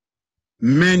qualifications.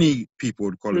 Many people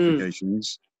with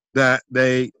qualifications that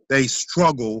they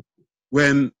struggle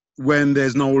when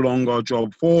there's no longer a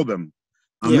job for them.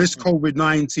 And this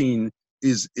COVID-19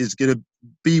 is going to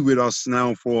be with us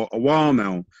now for a while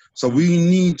now. So we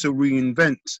need to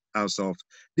reinvent ourselves.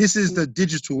 This is the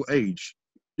digital age.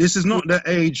 This is not the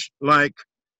age like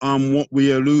what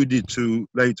we alluded to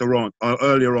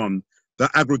earlier on, the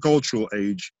agricultural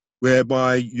age,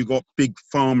 whereby you got big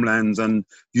farmlands and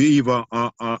you either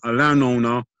are a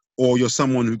landowner or you're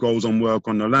someone who goes and work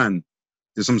on the land.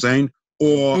 You know what I'm saying?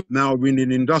 Or now we're in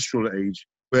an industrial age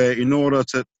where in order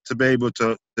to be able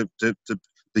to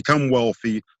become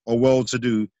wealthy or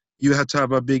well-to-do, you had to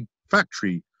have a big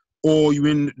factory. Or you're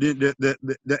in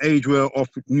the age where of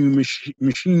new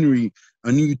machinery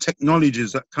and new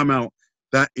technologies that come out,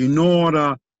 that in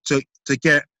order to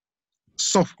get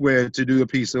software to do a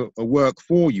piece of work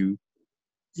for you,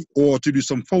 or to do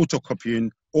some photocopying,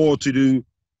 or to do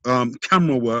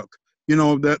camera work,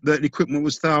 the equipment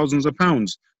was thousands of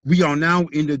pounds. We are now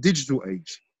in the digital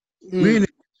age. We're in the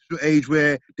digital age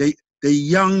where the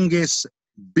youngest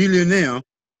billionaire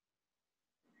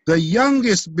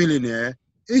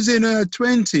is in her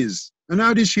 20s. And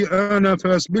how did she earn her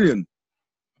first billion?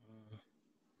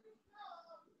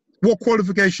 What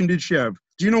qualification did she have?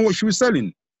 Do you know what she was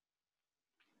selling?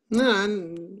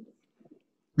 No.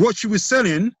 What she was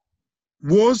selling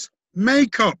was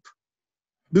makeup,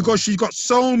 because she's got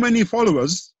so many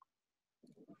followers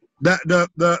that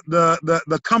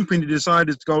the company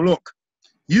decided to go, look,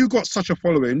 you got such a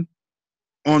following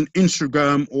on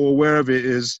Instagram or wherever it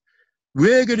is,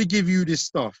 we're going to give you this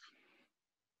stuff,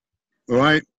 all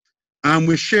right? And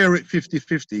we share it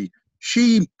 50-50.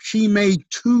 She made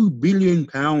 £2 billion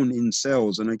in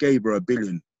sales, and I gave her $1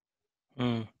 billion.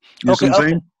 You know what I'm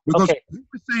saying? Because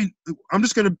we're saying, I'm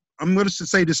going to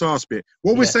say this last bit.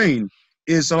 What we're saying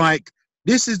is, like,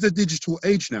 this is the digital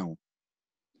age now,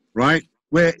 right?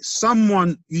 Where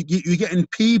you're getting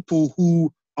people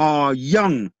who are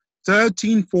young,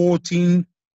 13, 14,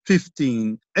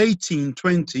 15, 18,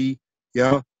 20,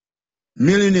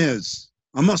 millionaires.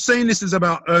 I'm not saying this is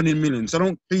about earning millions.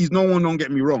 Please, no one don't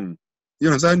get me wrong. You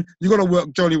know what I'm saying? You got to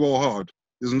work jolly well hard.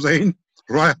 You know what I'm saying?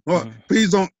 Right? Please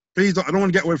don't, I don't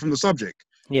want to get away from the subject.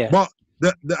 Yeah. But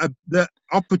the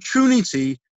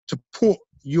opportunity to put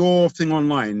your thing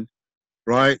online,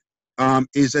 right,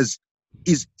 is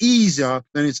easier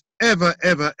than it's ever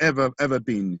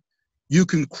been. You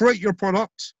can create your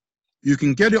product, you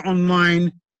can get it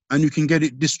online, and you can get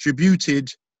it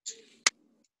distributed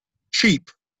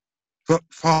cheap for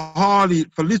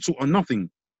little or nothing,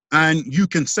 and you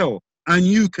can sell and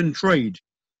you can trade.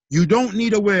 You don't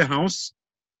need a warehouse.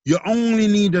 You only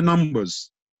need the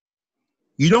numbers.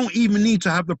 You don't even need to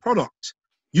have the product.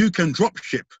 You can drop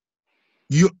ship.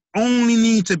 You only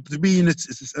need to be in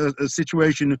a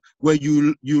situation where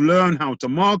you learn how to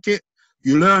market,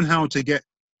 you learn how to get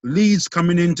leads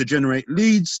coming in to generate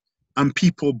leads, and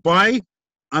people buy,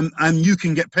 and you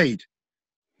can get paid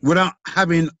without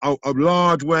having a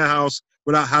large warehouse,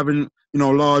 without having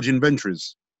large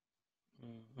inventories.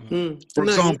 For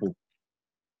example.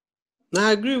 No,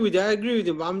 I agree with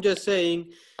you. But I'm just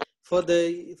saying, for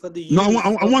the No, youth.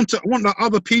 I want the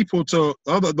other people to,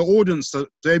 the audience to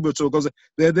be able to, because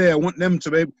they're there. I want them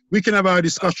to be able, we can have our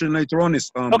discussion later on.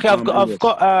 This Okay, I've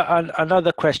got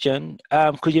another question.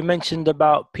 Because you mentioned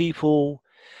about people,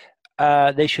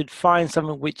 they should find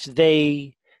something which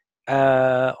they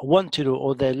want to do,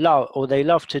 or they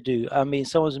love to do. I mean,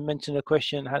 someone's mentioned a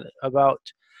question about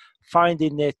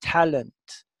finding their talent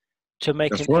to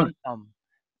make That's an right. income.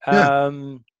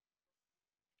 Yeah.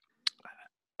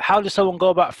 How does someone go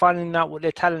about finding out what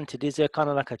they're talented? Is there kind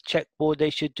of like a checkboard they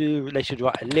should do? They should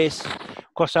write a list,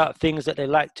 cross out things that they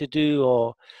like to do,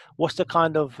 or what's the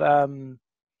kind of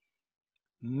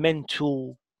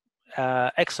mental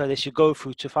exercise they should go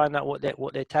through to find out what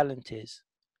their talent is?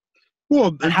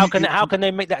 Well, And how can they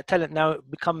make that talent now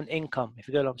become an income? If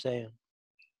you get what I'm saying.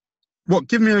 What?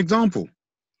 Give me an example.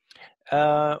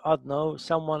 I don't know.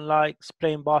 Someone likes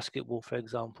playing basketball, for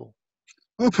example.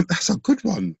 Oh, that's a good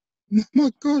one.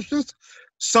 My gosh, that's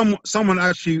someone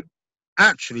actually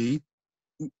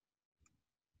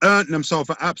earned themselves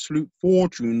an absolute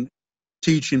fortune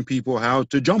teaching people how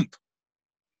to jump.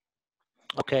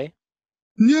 Okay.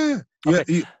 Yeah,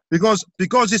 Okay. because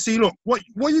you see, look, what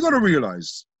you got to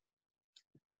realize.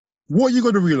 What you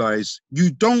got to realize, you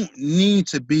don't need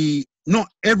to be. Not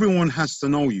everyone has to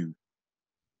know you.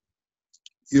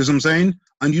 You know what I'm saying?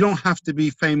 And you don't have to be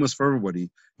famous for everybody.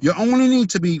 You only need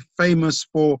to be famous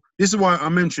for, this is why I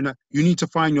mentioned that you need to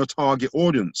find your target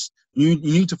audience. You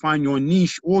need to find your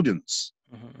niche audience.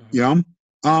 Yeah.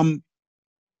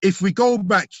 If we go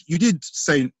back, you did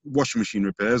say washing machine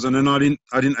repairs, and then I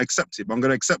didn't accept it, but I'm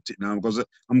going to accept it now because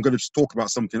I'm going to talk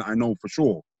about something I know for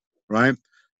sure, right?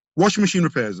 Washing machine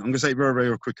repairs. I'm going to say it very,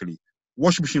 very quickly.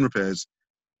 Washing machine repairs.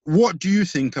 What do you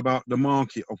think about the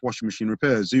market of washing machine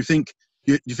repairs? Do you think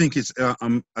it's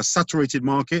a saturated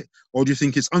market, or do you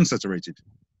think it's unsaturated?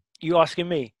 You asking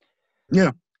me?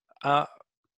 Yeah. I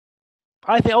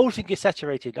always think it's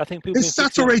saturated. I think people. It's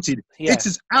saturated. Yeah. It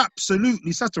is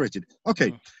absolutely saturated.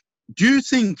 Okay. Do you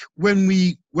think when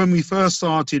we first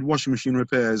started washing machine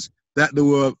repairs that there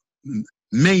were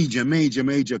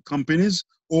major companies,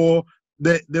 or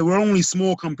there were only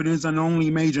small companies and only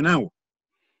major now?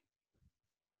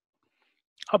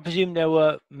 I presume there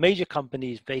were major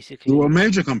companies, basically. There were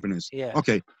major companies. Yeah.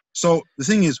 Okay. So the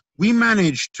thing is, we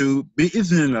managed to be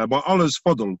Iznillah by Allah's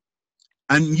fadl,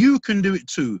 and you can do it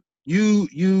too. You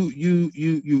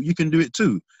can do it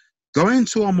too. Go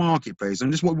into a marketplace,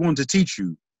 and this is what we want to teach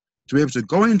you, to be able to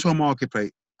go into a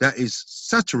marketplace that is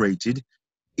saturated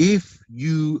if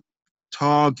you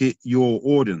target your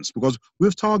audience, because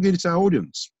we've targeted our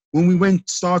audience. When we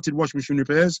started washing machine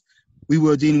repairs, we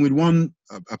were dealing with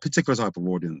a particular type of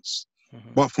audience.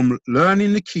 But from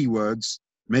learning the keywords,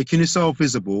 making yourself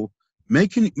visible,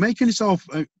 making yourself,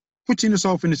 putting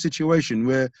yourself in a situation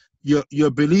where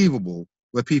you're believable,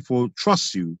 where people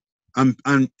trust you,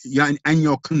 and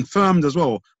you're confirmed as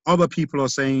well. Other people are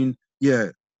saying, yeah,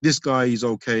 this guy is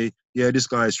okay. Yeah, this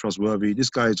guy is trustworthy. This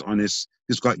guy is honest.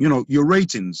 This guy, your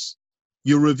ratings,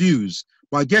 your reviews,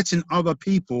 by getting other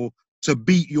people to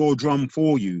beat your drum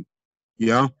for you.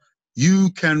 Yeah, you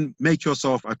can make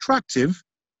yourself attractive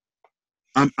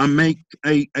and make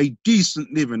a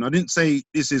decent living. I didn't say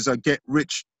this is a get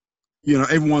rich.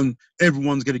 Everyone's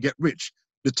going to get rich.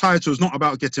 The title is not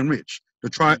about getting rich. The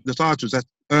title is that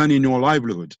earning your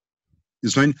livelihood.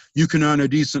 Is when you can earn a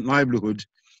decent livelihood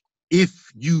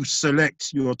if you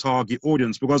select your target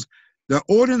audience, because the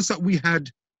audience that we had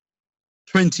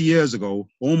 20 years ago,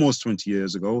 almost 20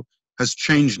 years ago, has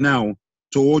changed now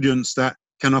to audience that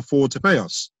can afford to pay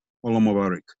us. Allah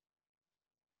Mubarak.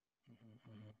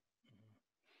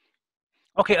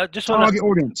 Okay, I just want target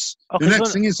audience. Okay, the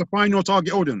next thing is to find your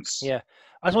target audience. Yeah,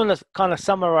 I just want to kind of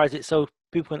summarize it so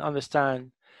people can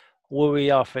understand where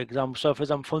we are, for example. So, for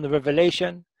example, from the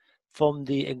revelation, from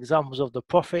the examples of the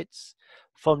prophets,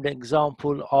 from the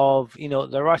example of,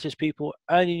 the righteous people,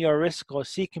 earning your risk or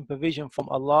seeking provision from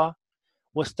Allah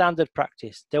was standard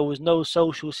practice. There was no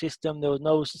social system. There was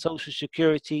no social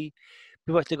security.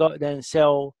 People had to go out there and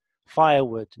sell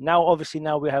firewood. Now, obviously,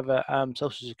 we have a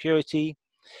social security.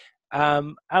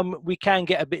 And we can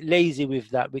get a bit lazy with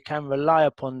that. We can rely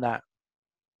upon that.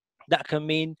 That can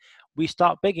mean we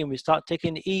start begging, we start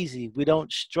taking it easy. We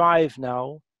don't strive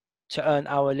now to earn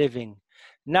our living.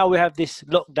 Now we have this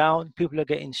lockdown, people are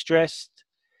getting stressed.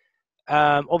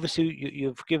 Obviously,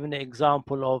 you've given an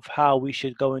example of how we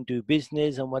should go and do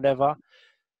business and whatever.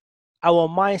 Our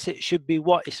mindset should be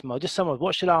what, Ismail? Just summarize,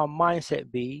 what should our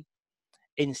mindset be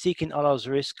in seeking Allah's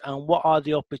risk, and what are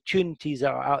the opportunities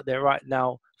that are out there right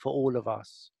now for all of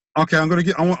us? Okay, I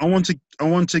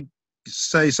want to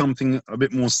say something a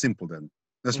bit more simple then.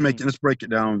 Let's break it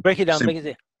down. Break it down. Simple. Make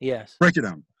it Yes. Break it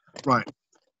down. Right.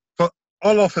 But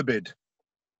Allah forbid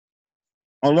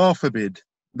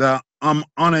that I'm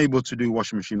unable to do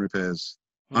washing machine repairs.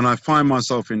 And I find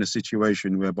myself in a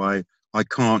situation whereby I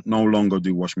can't no longer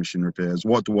do washing machine repairs.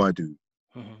 What do I do?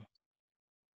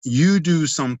 You do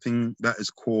something that is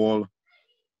called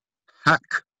hack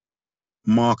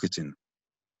marketing.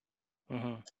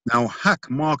 Now, hack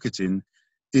marketing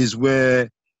is where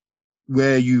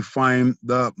you find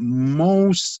the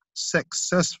most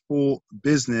successful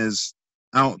business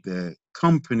out there,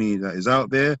 company that is out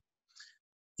there.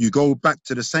 You go back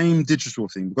to the same digital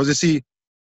thing, because you see,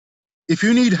 if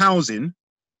you need housing,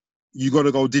 you got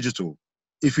to go digital.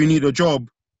 If you need a job,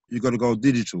 you got to go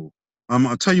digital.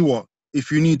 I'll tell you what,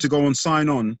 if you need to go and sign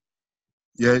on,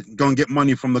 go and get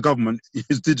money from the government,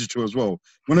 it's digital as well.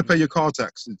 You want to pay your car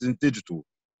tax, it's digital.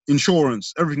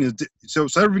 Insurance, everything is so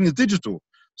everything is digital.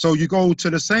 So you go to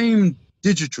the same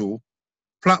digital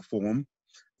platform,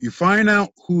 you find out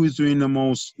who's the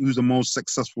most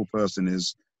successful person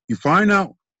is. You find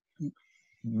out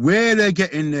where they're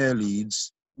getting their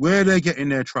leads, where they're getting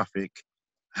their traffic,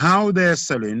 how they're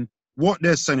selling, what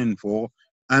they're selling for,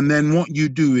 and then what you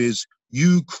do is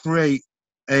you create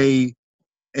a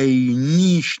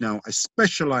niche now, a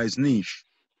specialized niche,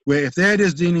 where if they're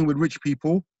just dealing with rich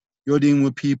people, you're dealing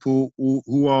with people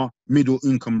who are middle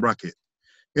income bracket.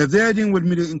 If they're dealing with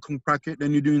middle income bracket,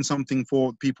 then you're doing something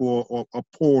for people who are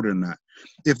poorer than that.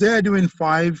 If they're doing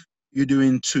 5, you're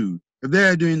doing 2. If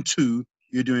they're doing 2,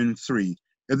 you're doing 3.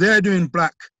 If they're doing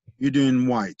black, you're doing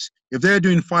white. If they're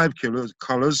doing 5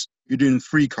 colors, you're doing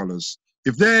 3 colors.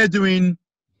 If they're doing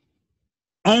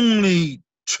only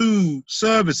 2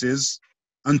 services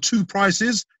and 2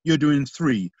 prices, you're doing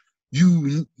 3.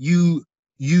 You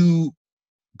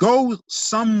go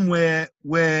somewhere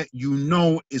where you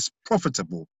know is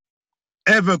profitable.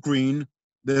 Evergreen,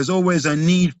 there's always a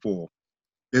need for.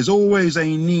 There's always a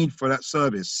need for that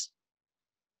service.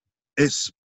 It's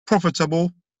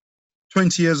profitable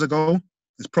 20 years ago.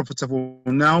 It's profitable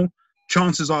now.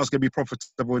 Chances are it's going to be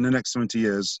profitable in the next 20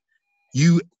 years.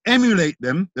 You emulate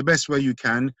them the best way you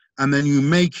can, and then you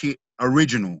make it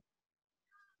original.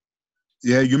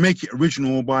 Yeah, you make it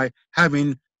original by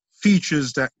having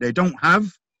features that they don't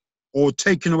have, or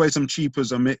taking away some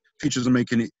features and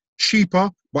making it cheaper,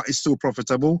 but it's still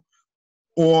profitable,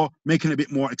 or making it a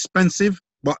bit more expensive,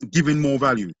 but giving more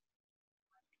value.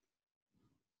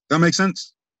 That makes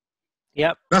sense?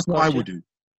 Yep. That's what I would do.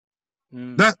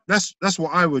 That's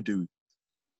what I would do.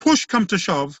 Push come to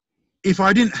shove, if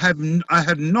I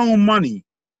had no money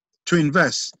to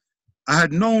invest, I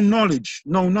had no knowledge,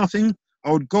 no nothing,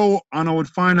 I would go and I would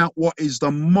find out what is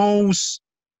the most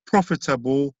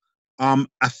profitable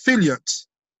affiliate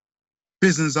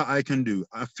business that I can do.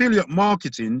 Affiliate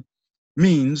marketing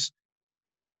means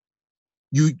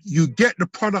you get the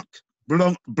product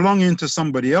belonging to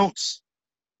somebody else,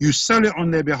 you sell it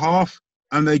on their behalf,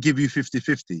 and they give you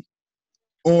 50-50,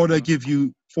 or they give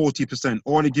you 40%,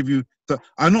 or they give you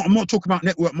I'm not talking about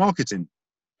network marketing.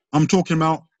 I'm talking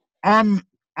about I'm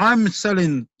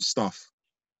selling stuff,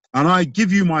 and I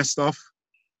give you my stuff,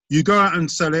 you go out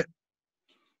and sell it,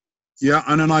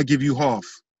 and then I give you half,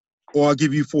 or I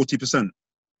give you 40%,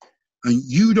 and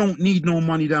you don't need no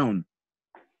money down.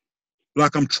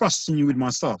 Like, I'm trusting you with my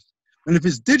stuff. And if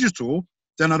it's digital,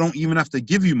 then I don't even have to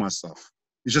give you my stuff.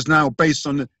 It's just now based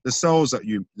on the sales that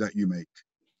you make.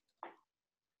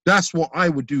 That's what I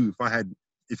would do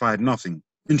if I had nothing,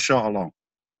 inshallah.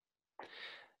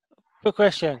 Quick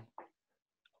question.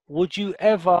 Would you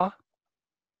ever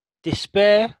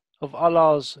despair of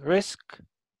Allah's risk,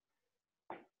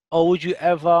 or would you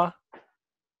ever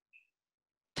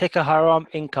take a haram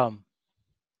income?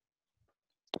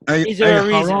 Is there a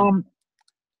reason?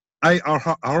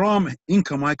 Haram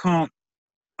income, I can't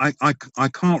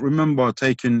remember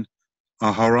taking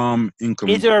a haram income.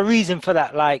 Is there a reason for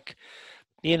that? Like,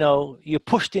 you're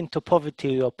pushed into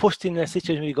poverty, or pushed in a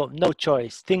situation where you've got no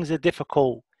choice. Things are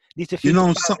difficult.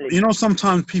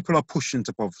 Sometimes people are pushed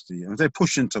into poverty, and if they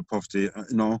push into poverty,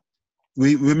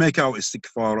 we make our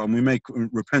istighfar and we make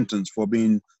repentance for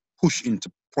being pushed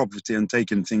into poverty and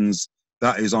taking things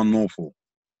that is unlawful,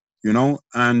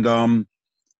 and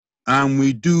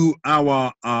we do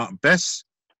our best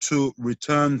to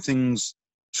return things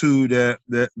to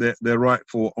their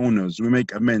rightful owners. We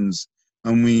make amends,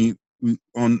 and we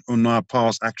on our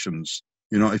past actions,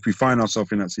 if we find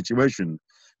ourselves in that situation.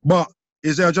 But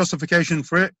is there a justification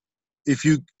for it? If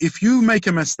you make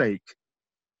a mistake,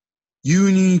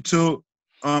 you need to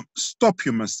stop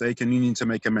your mistake, and you need to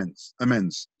make amends.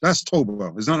 That's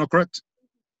tawbah. Is that not correct?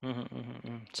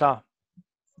 So.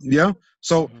 Yeah.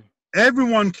 So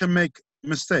everyone can make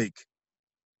mistake,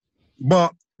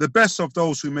 but the best of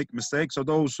those who make mistakes are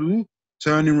those who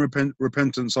turn in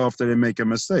repentance after they make a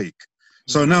mistake.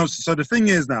 So now, so the thing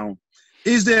is now,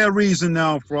 is there a reason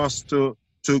now for us to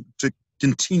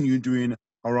continue doing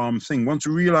a wrong thing? Once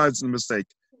you realize the mistake,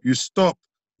 you stop,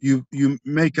 you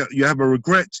have a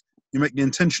regret, you make the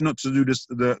intention not to do this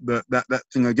that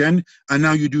thing again, and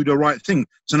now you do the right thing.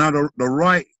 So now the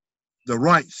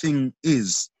right thing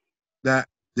is that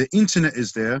the internet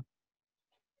is there.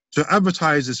 To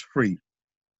advertise is free.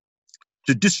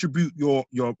 To distribute your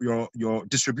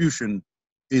distribution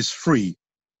is free.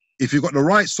 If you've got the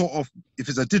right sort of, if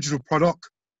it's a digital product,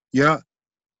 yeah,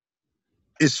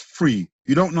 it's free.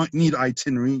 You don't need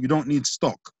itinerary. You don't need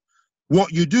stock.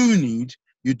 What you do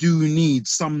need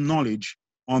some knowledge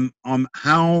on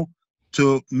how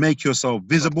to make yourself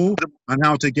visible and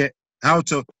how to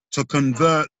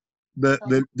convert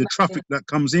the traffic that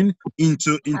comes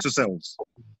into sales.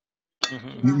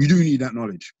 You do need that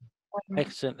knowledge.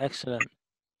 Excellent.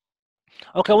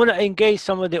 Okay, I want to engage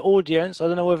some of the audience. I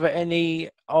don't know whether any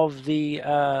of the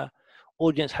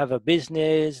audience have a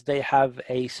business, they have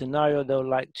a scenario they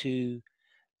would like to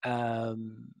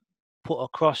put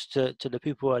across to the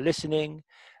people who are listening.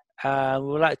 We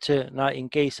would like to now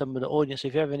engage some of the audience.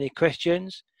 If you have any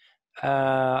questions,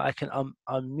 I can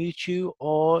unmute you,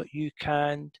 or you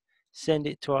can send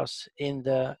it to us in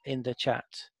the chat.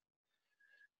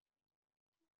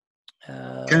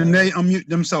 Can they unmute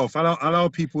themselves? Allow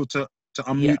people to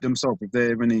unmute themselves if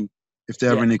they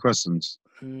have any questions.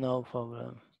 No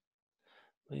problem.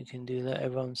 We can do that.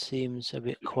 Everyone seems a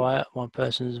bit quiet. One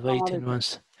person's waiting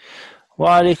once.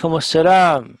 Wa alaikum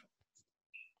assalam.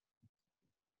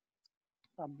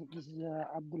 This is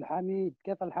Abdul Hamid.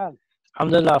 كيف الحال؟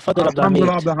 الحمد لله. فضل عبد الحميد.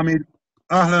 Alhamdulillah, Abdul Hamid.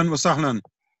 Ahlan wa sahlan.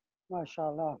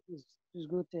 MashaAllah. It's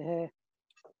good to hear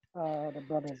the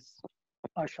brothers,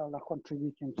 MashaAllah,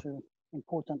 contributing to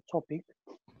important topic.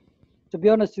 To be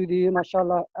honest with you,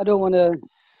 MashaAllah, I don't want to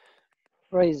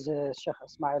praise Sheikh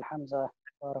Ismail Hamza,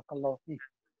 barakallahu fi.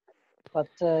 But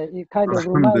it kind of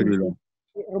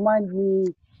reminds me,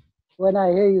 when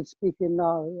I hear you speaking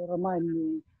now, it reminds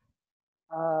me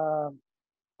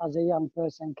as a young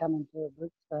person coming to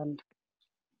Brixton,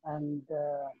 and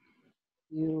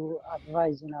you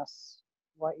advising us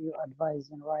what you're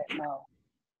advising right now,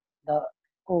 that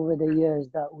over the years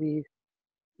that we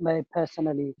may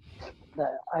personally,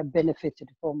 that I benefited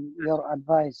from your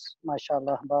advice,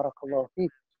 mashallah, barakallahu feek.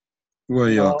 I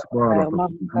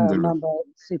remember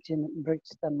sitting in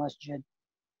Brixton Masjid,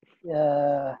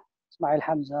 Ismail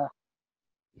Hamza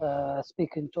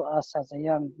speaking to us as a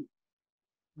young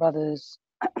brothers,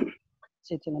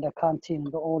 sitting in the canteen,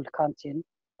 the old canteen,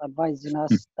 advising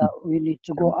us that we need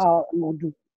to go out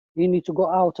and we need to go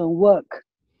out and work,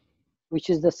 which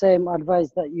is the same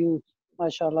advice that you,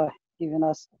 mashallah, given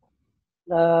us.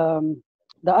 The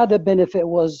other benefit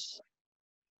was,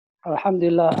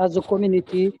 alhamdulillah, as a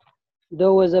community,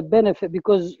 there was a benefit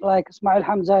because, like Ismail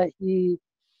Hamza, he,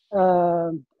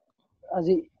 as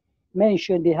he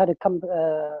mentioned, he had a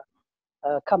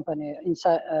company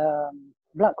inside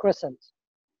Black Crescent,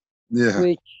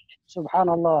 which,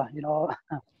 subhanallah, you know,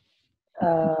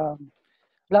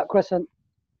 Black Crescent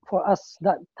for us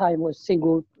that time was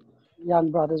single young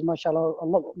brothers, mashallah. A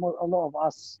lot of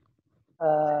us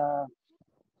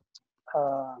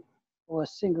were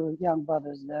single young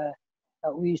brothers there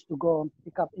that we used to go and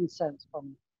pick up incense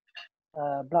from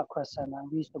Black Crescent,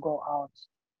 and we used to go out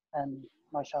and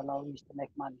mashallah we used to make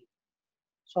money.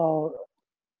 So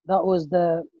that was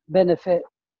the benefit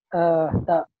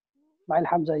that Ismail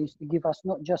Hamza used to give us,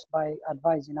 not just by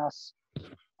advising us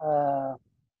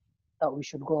that we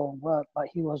should go and work, but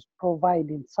he was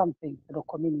providing something to the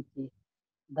community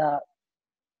that,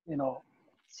 you know,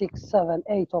 6, 7,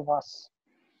 8 of us,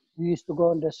 we used to go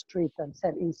on the street and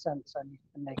sell incense and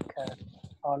used to make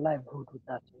our livelihood with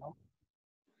that, you know.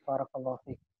 Barakallahu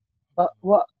fiqh. But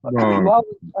what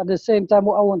at the same time,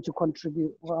 what I want to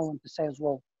contribute, what I want to say as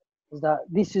well, is that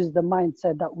this is the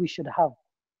mindset that we should have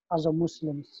as a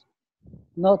Muslims.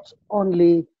 Not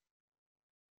only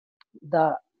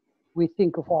that we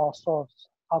think of ourselves,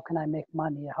 how can I make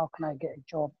money, how can I get a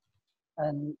job,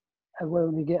 and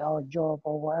when we get our job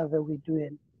or whatever we're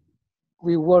doing,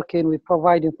 we're working, we're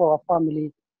providing for our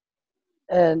family,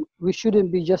 and we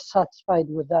shouldn't be just satisfied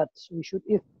with that. We should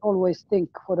always think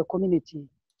for the community,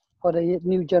 for the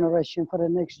new generation, for the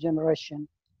next generation.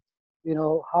 You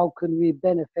know, how can we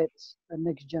benefit the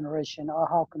next generation, or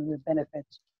how can we benefit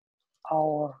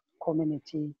our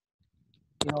community,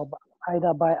 you know,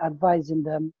 either by advising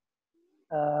them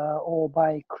or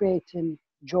by creating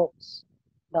jobs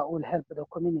that will help the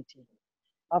community.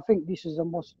 I think this is the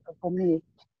most, for me,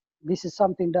 this is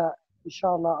something that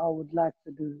inshallah, I would like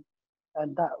to do,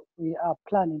 and that we are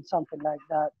planning something like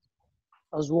that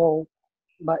as well.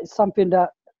 But it's something that,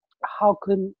 how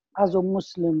can, as a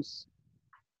Muslims,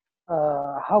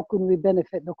 how can we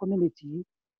benefit the community,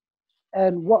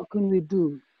 and what can we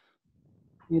do,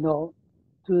 you know,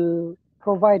 to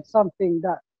provide something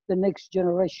that the next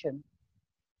generation,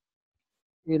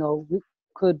 you know, we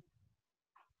could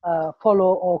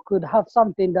follow, or could have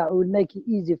something that will make it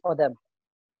easy for them,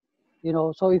 you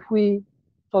know. So if we,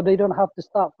 so they don't have to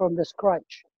start from the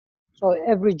scratch. So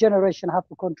every generation have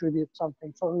to contribute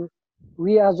something. So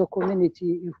we as a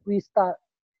community, if we start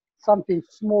something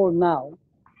small now,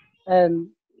 and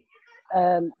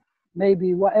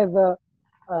maybe whatever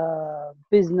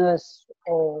business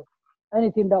or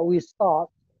anything that we start,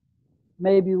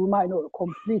 maybe we might not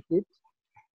complete it,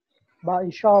 but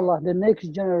inshallah the next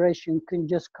generation can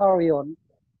just carry on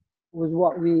with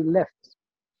what we left,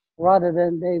 rather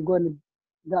than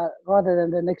rather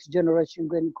than the next generation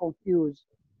getting confused,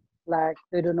 like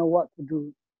they don't know what to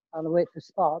do and where to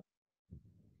start.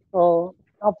 So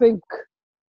I think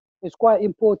it's quite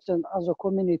important as a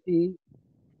community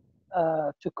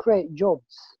to create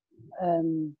jobs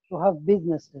and to have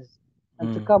businesses,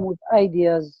 and to come with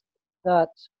ideas that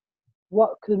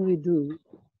what can we do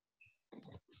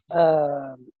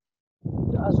as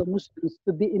a Muslims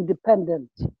to be independent.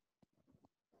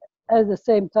 At the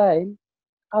same time,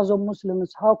 as a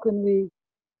Muslims, how can we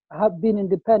have been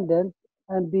independent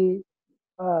and be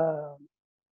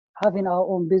having our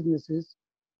own businesses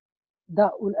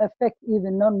that will affect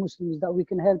even non-Muslims, that we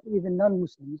can help even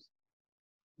non-Muslims,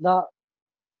 that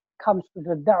comes to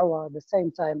the da'wah at the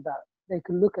same time, that they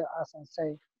can look at us and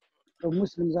say, the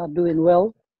Muslims are doing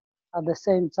well. At the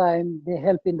same time, they're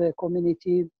helping the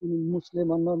community,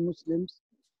 Muslim or non-Muslims.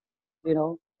 You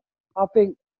know, I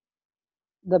think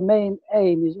the main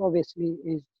aim is obviously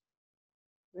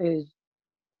is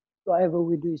whatever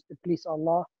we do is to please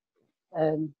Allah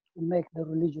and to make the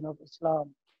religion of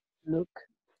Islam look,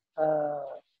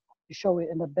 to show it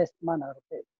in the best manner of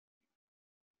it.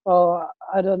 So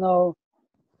I don't know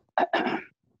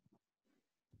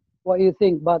what you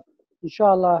think, but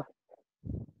inshallah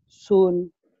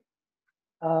soon.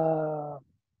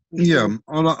 Yeah,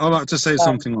 I'd like to say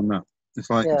something on that, if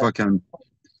I can.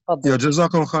 Yeah,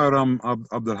 Jazakallah khair,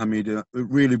 Abdul Hamid. It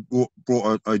really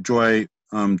brought a joy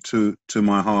to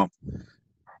my heart.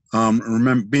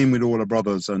 Remember being with all the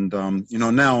brothers, and you know,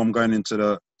 now I'm going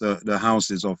into the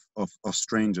houses of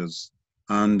strangers,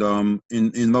 and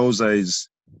in those days,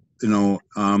 you know,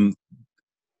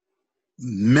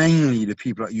 mainly the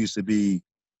people that used to be,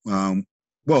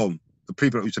 well, the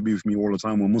people that used to be with me all the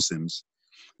time were Muslims,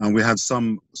 and we had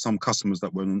some customers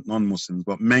that were non-Muslims,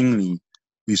 but mainly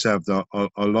we used to have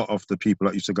a lot of the people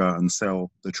that used to go out and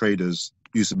sell, the traders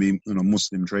used to be, you know,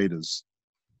 Muslim traders,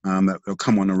 that will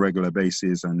come on a regular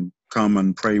basis and come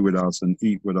and pray with us and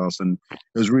eat with us, and it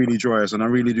was really joyous, and I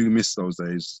really do miss those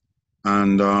days.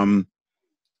 And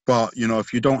but you know,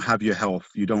 if you don't have your health,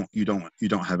 you don't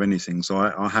have anything. So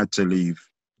I had to leave.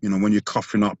 You know, when you're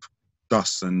coughing up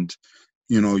dust and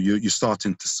you know you're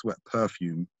starting to sweat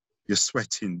perfume, you're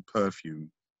sweating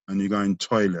perfume, and you're going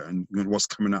toilet, and what's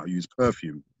coming out of you is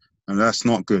perfume, and that's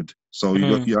not good. So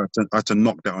you had to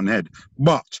knock that on the head.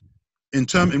 But in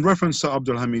reference to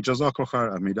Abdul Hamid, Jazakallah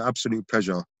khair, Hamid, absolute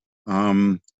pleasure.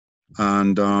 Yeah,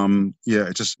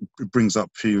 it brings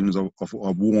up feelings of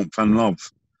warmth and love.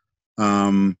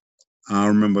 I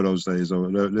remember those days. They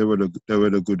were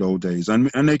the good old days, and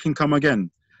they can come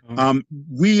again.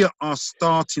 We are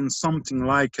starting something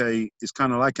like it's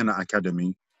kind of like an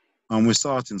academy, and we're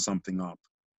starting something up.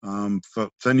 For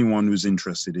anyone who's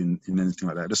interested in anything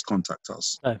like that, just contact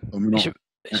us.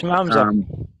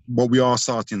 But we are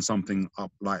starting something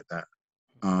up like that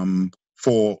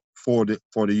for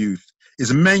the youth.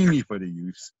 It's mainly for the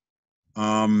youth.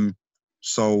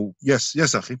 So yes,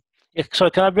 Akhi. Yeah,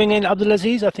 sorry, can I bring in Abdul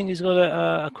Aziz? I think he's got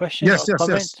a question or a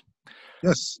comment.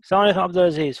 Yes. Assalamu alaikum, Abdul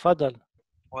Aziz. Fadal.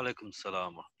 Wa alaikum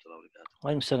salam wa rahmatullahi wa barakatuh. Wa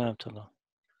alaikum salam wa rahmatullah.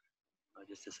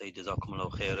 Just to say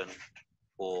jazakumullahu khairan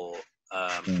for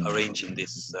arranging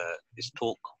this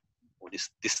talk or this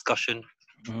discussion,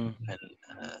 and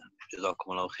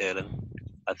jazakumullahu khairan.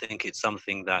 I think it's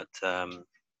something that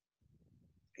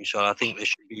inshallah, I think there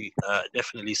should be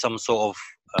definitely some sort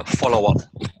of follow-up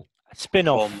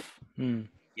spin-off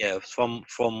from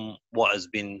what has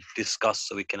been discussed,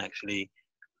 so we can actually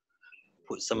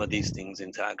put some of these things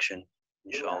into action,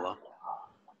 inshallah.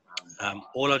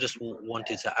 All I just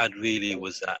wanted to add really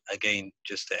was that, again,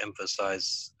 just to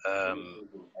emphasize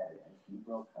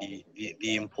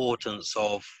the importance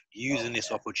of using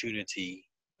this opportunity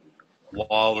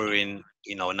while we're in,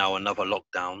 you know, now another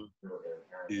lockdown,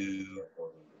 to,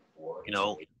 you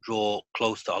know, draw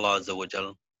close to Allah Azza wa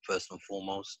Jal first and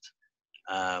foremost.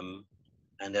 And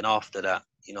then after that,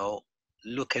 you know,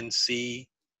 look and see,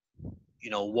 you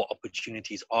know, what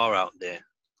opportunities are out there.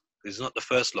 It's not the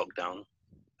first lockdown,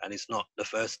 and it's not the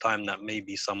first time that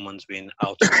maybe someone's been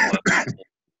out of work or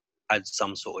had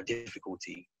some sort of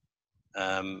difficulty.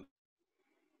 And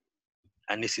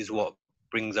this is what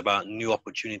brings about new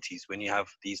opportunities when you have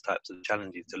these types of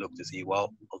challenges, to look to see,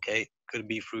 well, okay, could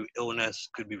be through illness,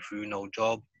 could be through no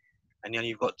job. And then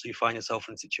you find yourself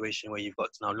in a situation where you've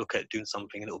got to now look at doing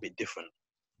something a little bit different.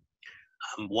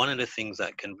 One of the things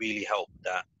that can really help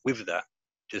with that,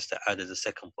 just to add as a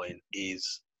second point,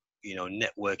 is, you know,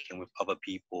 networking with other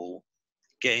people,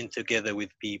 getting together with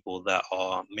people that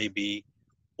are maybe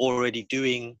already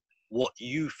doing what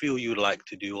you feel you'd like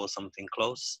to do or something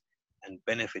close, and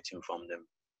benefiting from them.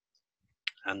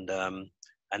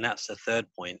 And that's the third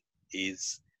point,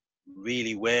 is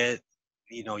really where,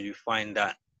 you know, you find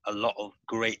that a lot of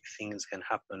great things can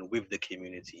happen with the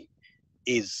community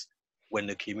is when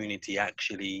the community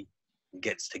actually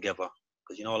gets together.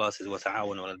 Because, you know, Allah says,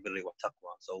 وَتَعَاوَنُوا عَلَى الْبِرِّ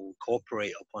وَالتَّقْوَى. So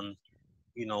cooperate upon,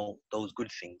 you know, those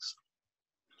good things.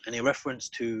 And in reference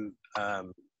to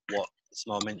what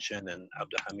Ismail mentioned and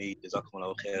Abdul Hamid,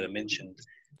 Jazakumullah khair, mentioned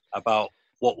about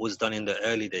what was done in the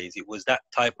early days, it was that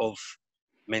type of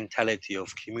mentality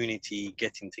of community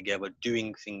getting together,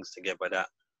 doing things together, that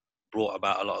brought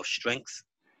about a lot of strength.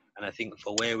 And I think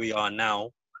for where we are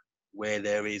now, where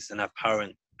there is an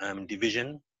apparent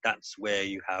division, that's where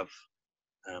you have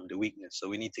the weakness. So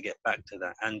we need to get back to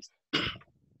that. And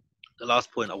the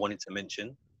last point I wanted to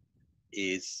mention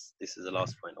is, this is the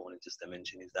last point I wanted just to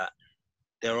mention, is that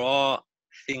there are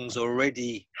things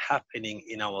already happening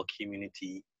in our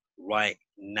community right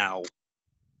now.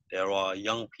 There are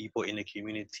young people in the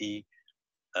community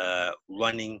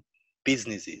running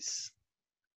businesses,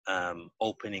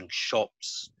 opening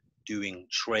shops, doing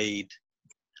trade.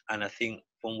 And I think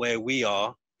from where we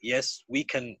are, yes, we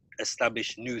can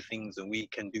establish new things and we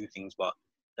can do things, but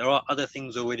there are other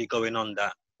things already going on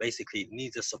that basically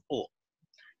needs a support.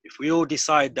 If we all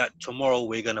decide that tomorrow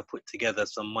we're going to put together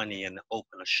some money and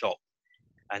open a shop,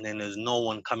 and then there's no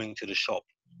one coming to the shop,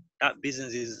 that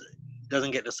business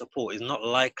doesn't get the support, is not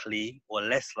likely or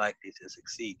less likely to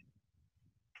succeed.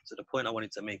 So the point I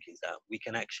wanted to make is that we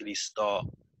can actually start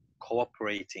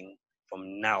cooperating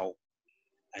from now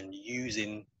and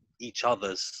using each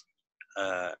other's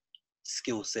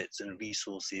skill sets and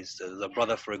resources. So there's a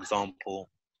brother, for example,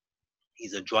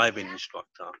 he's a driving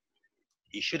instructor.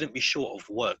 He shouldn't be short of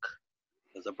work.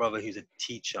 There's a brother who's a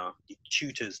teacher. He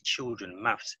tutors children,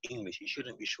 maths, English. He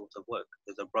shouldn't be short of work.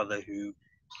 There's a brother who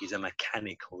is a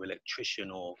mechanic or electrician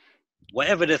or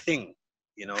whatever the thing,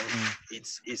 you know.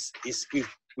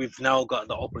 We've now got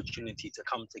the opportunity to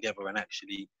come together and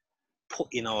actually put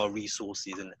in our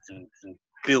resources and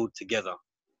build together.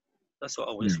 That's what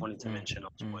I just wanted to mention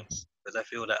at this point, because I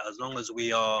feel that as long as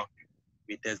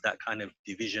there's that kind of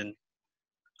division,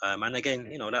 and again,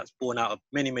 you know, that's born out of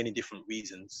many, many different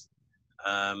reasons.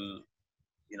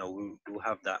 You know, we'll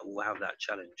have that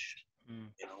challenge.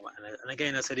 You know, and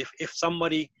again, I said,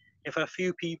 if a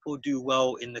few people do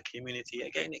well in the community,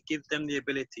 again, it gives them the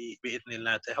ability,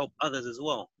 to help others as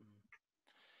well.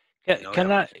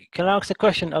 Can I ask a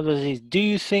question, Aziz? Do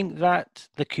you think that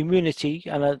the community,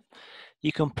 and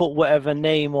you can put whatever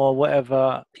name or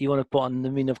whatever you want to put on the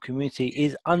meaning of community,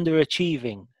 is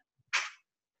underachieving?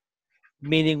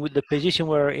 Meaning, with the position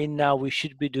we're in now, we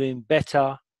should be doing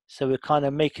better. So we're kind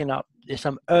of making up, there's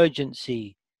some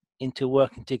urgency into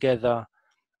working together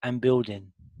and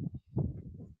building.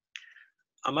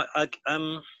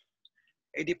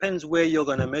 It depends where you're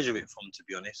going to measure it from, to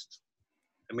be honest.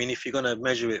 I mean, if you're going to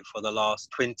measure it for the last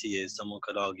 20 years, someone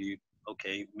could argue,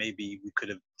 okay, maybe we could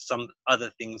have, some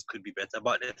other things could be better.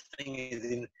 But the thing is,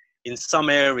 in some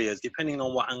areas, depending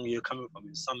on what angle you're coming from,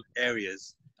 in some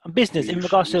areas, business, in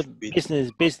regards to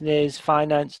business,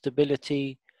 finance,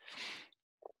 stability.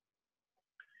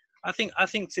 I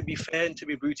think to be fair and to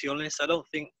be brutally honest, I don't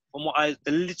think, from what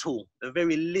the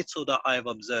very little that I've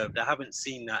observed, I haven't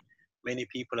seen that many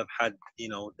people have had, you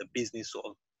know, the business sort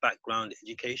of background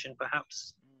education,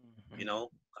 perhaps. You know,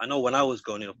 I know when I was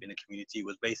growing up in the community, it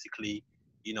was basically,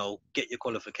 you know, get your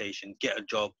qualification, get a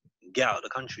job, get out of the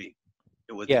country.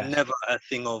 It was never a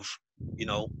thing of, you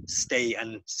know, stay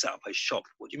and set up a shop.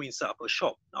 What do you mean set up a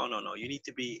shop? No. You need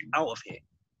to be out of here.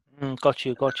 Got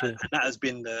you. And that has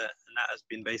been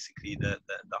basically the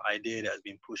idea that has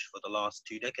been pushed for the last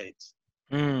 2 decades.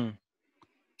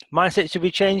 Mindset should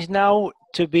be changed now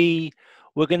to be,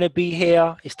 we're going to be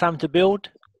here, it's time to build.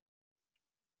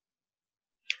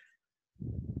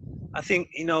 I think,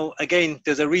 you know, again,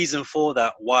 there's a reason for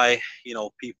that, why, you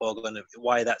know, people are going to,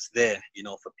 why that's there, you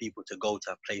know, for people to go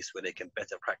to a place where they can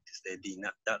better practice their deen.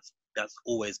 That's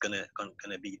always going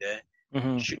to be there.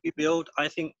 Mm-hmm. Should we build? I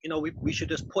think, you know, we should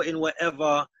just put in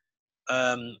whatever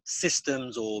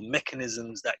systems or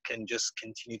mechanisms that can just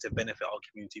continue to benefit our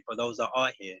community. For those that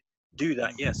are here, do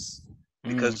that, yes.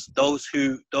 Because those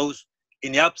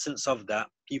in the absence of that,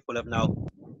 people have now,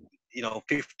 you know,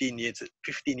 15 years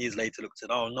later looked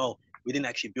at, oh no, we didn't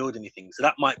actually build anything. So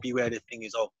that might be where the thing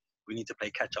is, oh, we need to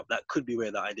play catch up. That could be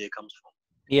where the idea comes from.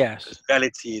 Yes. Because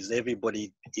reality is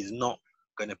everybody is not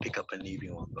going to pick up and leave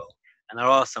in one go. And there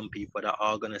are some people that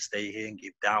are going to stay here and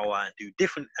give dawah and do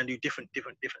different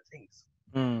things.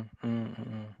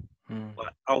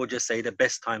 But I would just say the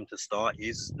best time to start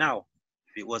is now.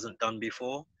 If it wasn't done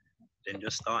before, then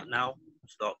just start now.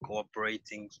 Start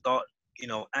cooperating. Start, you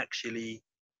know, actually,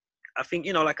 I think,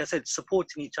 you know, like I said,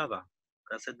 supporting each other.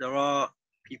 I said there are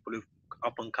people who've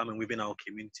up and coming within our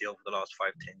community over the last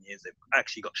 5-10 years. They've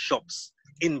actually got shops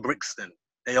in Brixton.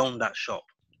 They own that shop.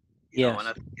 You know, and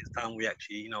I think it's time we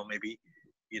actually, you know, maybe,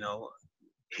 you know,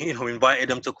 invited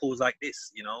them to calls like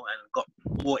this, you know, and got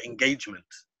more engagement,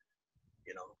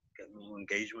 you know, get more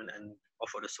engagement and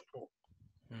offer the support.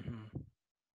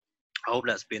 I hope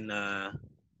that's been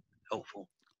helpful.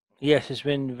 Yes, it's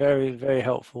been very, very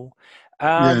helpful.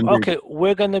 Yeah, okay,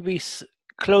 we're going to be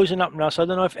closing up now. So I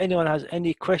don't know if anyone has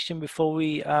any question before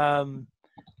we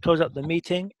close up the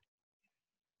meeting.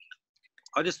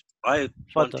 I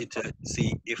wanted to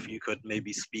see if you could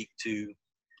maybe speak to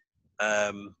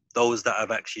those that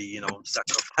have actually, you know,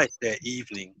 sacrificed their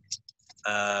evening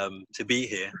to be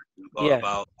here. We've got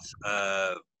about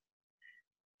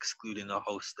excluding the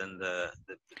host and the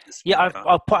speaker.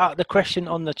 I'll put out the question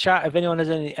on the chat. If anyone has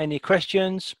any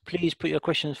questions, please put your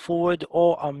questions forward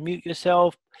or unmute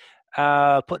yourself.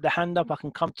 Put the hand up. I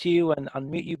can come to you and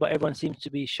unmute you, but everyone seems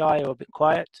to be shy or a bit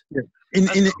quiet. Yeah. In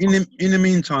the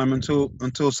meantime,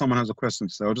 until someone has a question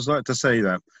to say, I'd just like to say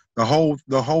that the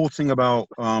whole thing about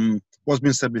what's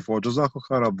been said before, Jazakallah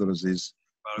khair, Abdul Aziz,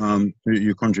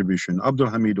 your contribution, Abdul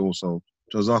Hamid also,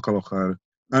 Jazakallah khair,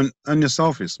 and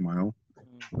yourself, Ismail,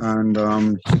 and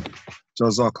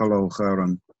Jazakallah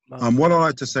khairan. What I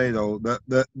like to say though, that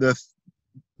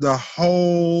the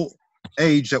whole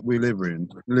age that we're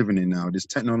living in now, this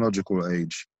technological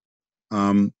age,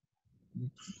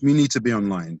 we need to be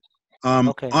online.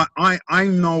 I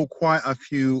know quite a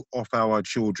few of our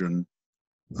children.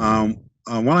 When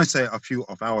I say a few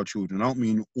of our children, I don't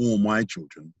mean all my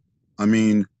children. I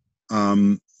mean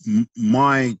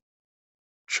my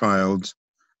child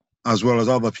as well as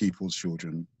other people's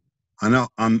children. And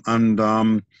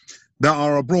that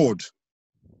are abroad.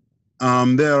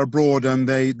 They're abroad and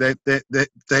they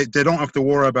don't have to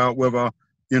worry about whether,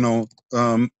 you know,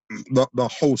 the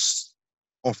host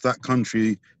of that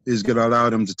country is going to allow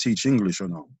them to teach English or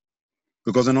not,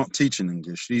 because they're not teaching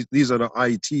English. These are the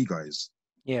IT guys,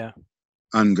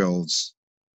 and girls.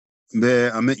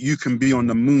 You can be on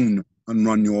the moon and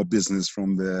run your business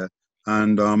from there,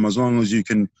 and as long as you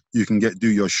can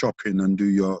do your shopping and do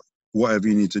your whatever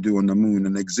you need to do on the moon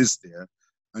and exist there,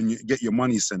 and you get your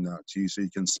money sent out to you so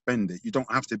you can spend it. You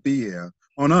don't have to be here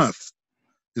on Earth.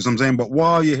 You know what I'm saying? But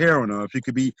while you're here on Earth, you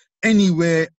could be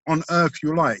anywhere on Earth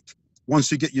you like,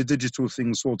 once you get your digital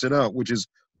thing sorted out, which is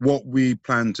what we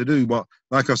plan to do. But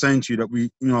like I was saying to you, that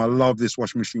I love this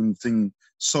washing machine thing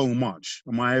so much.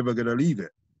 Am I ever going to leave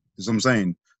it? You know what I'm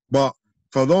saying? But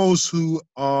for those who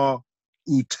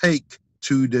take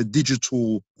to the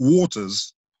digital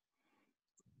waters,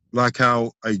 like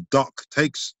how a duck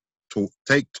takes to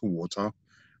water,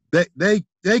 they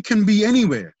can be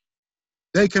anywhere.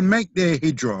 They can make their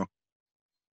hijrah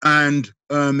and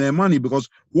earn their money, because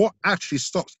what actually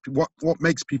stops, what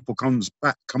makes people come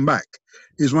back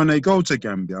is when they go to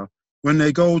Gambia, when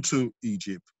they go to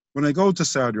Egypt, when they go to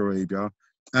Saudi Arabia,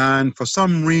 and for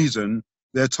some reason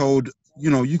they're told,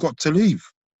 you got to leave.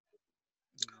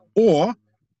 Or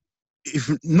if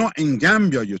not in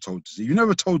Gambia, you're told to leave. You're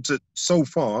never told to, so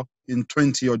far in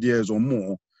 20 odd years or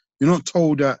more, you're not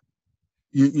told that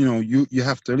you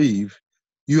have to leave.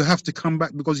 You have to come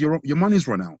back because your money's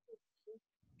run out.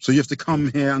 So you have to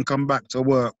come here and come back to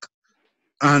work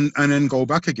and then go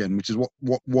back again, which is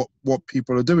what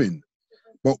people are doing.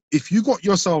 But if you got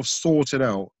yourself sorted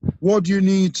out, what do you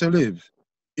need to live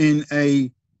in a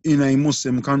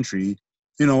Muslim country?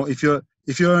 If you're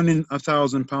earning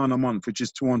 £1,000 a month, which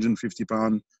is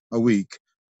 £250 a week,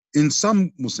 in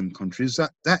some Muslim countries,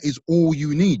 that is all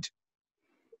you need.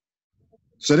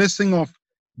 So this thing of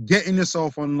getting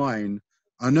yourself online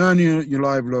and earning your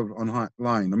livelihood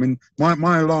online. I mean,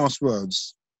 my last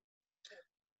words,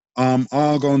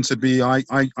 are going to be.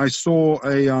 I saw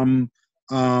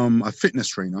a fitness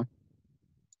trainer,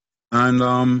 and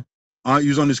I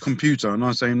was on his computer, and I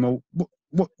was saying, well,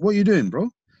 what are you doing, bro?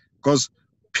 Because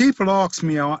people ask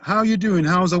me, how are you doing?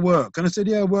 How's the work? And I said,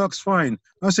 yeah, work's fine.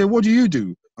 I said, what do you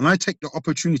do? And I take the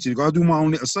opportunity to go do my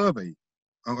own little survey.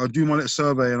 I do my little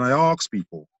survey, and I ask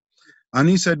people. And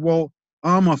he said, well,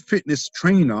 I'm a fitness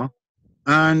trainer,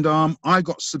 and I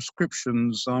got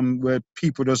subscriptions where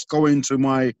people just go into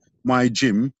my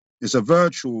gym. It's a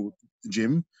virtual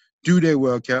gym, do their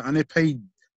workout, and they pay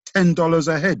 $10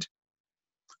 a head.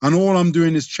 And all I'm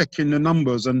doing is checking the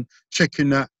numbers and checking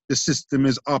that the system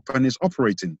is up and is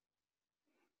operating.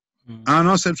 And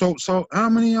I said, so how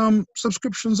many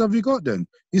subscriptions have you got then?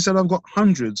 He said, I've got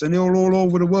hundreds, and they're all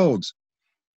over the world.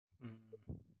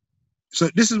 So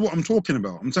this is what I'm talking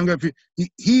about. I'm talking about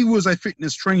he was a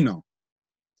fitness trainer,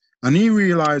 and he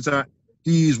realized that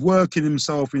he's working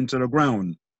himself into the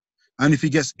ground. And if he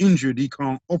gets injured, he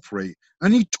can't operate.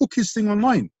 And he took his thing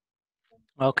online.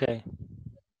 Okay.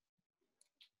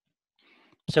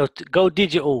 So go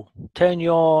digital, turn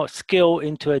your skill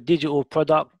into a digital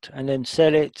product and then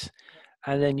sell it,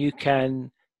 and then you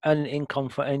can earn income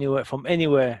from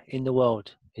anywhere in the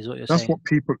world, is what you're saying.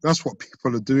 That's what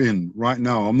people are doing right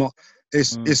now. I'm not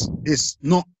it's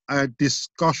not a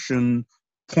discussion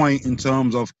point in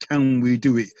terms of can we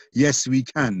do it? Yes, we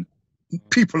can.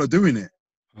 People are doing it.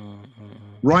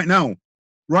 Right now,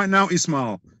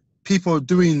 Ismail, people are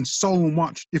doing so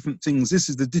much different things. This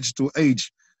is the digital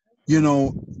age. You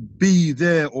know, be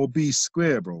there or be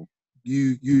square, bro.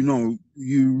 You know,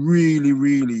 we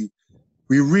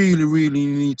really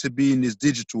need to be in this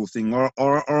digital thing,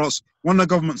 or else when the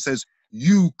government says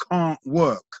you can't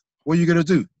work, what are you gonna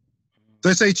do?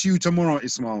 They say to you tomorrow,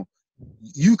 Ismail,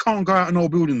 you can't go out on no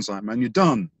building site, man. You're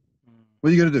done.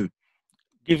 What are you gonna do?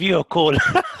 Give you a call.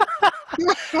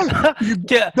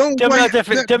 Tell me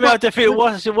how to fit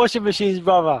washing machines,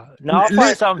 brother. Now I'll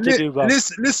find something to do, bro.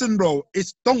 Listen, bro.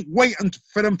 Don't wait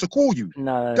for them to call you.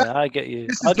 No, I get you.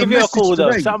 I'll give you a call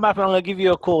though. Something happen, I'm gonna give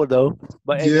you a call though.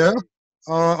 But yeah,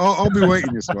 I'll be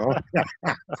waiting as well.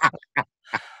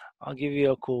 I'll give you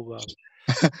a call, bro.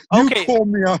 You call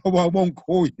me, I won't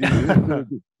call you.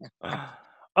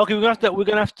 Okay, we're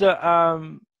gonna have to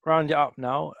round it up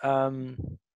now.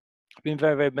 Been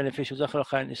very beneficial. Jazakallah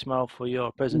khair, Ismail, for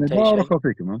your presentation.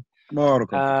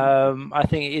 I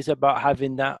think it is about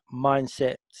having that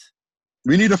mindset.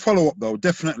 We need a follow-up though.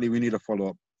 Definitely we need a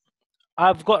follow-up.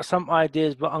 I've got some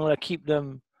ideas, but I'm going to keep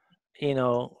them, you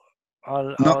know.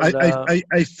 A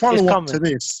follow-up to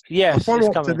this. Yes, a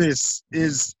follow-up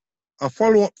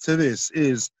to this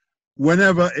is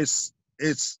whenever it's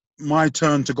my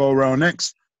turn to go around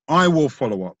next, I will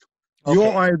follow up. Okay.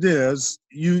 Your ideas,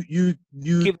 you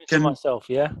give them to myself,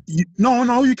 yeah.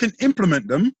 No, you can implement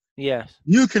them. Yes,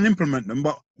 you can implement them.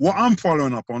 But what I'm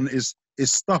following up on is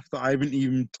stuff that I haven't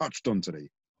even touched on today.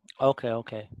 Okay. All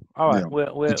right, yeah,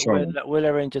 we'll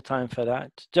arrange a time for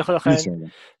that. Thank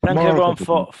you everyone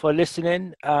for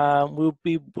listening. We'll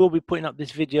be putting up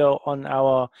this video on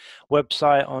our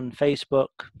website on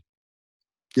Facebook.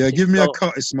 Yeah, give me a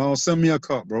cut, Ismail. Send me a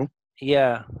cut, bro.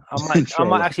 Yeah, I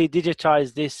might actually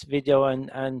digitize this video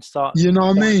and start. You know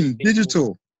what I mean?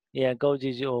 Digital. Yeah, go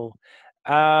digital.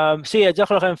 So yeah,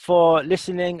 jazakallah khair for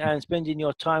listening and spending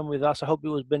your time with us. I hope it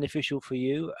was beneficial for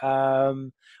you.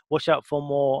 Watch out for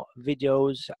more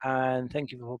videos, and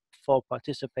thank you for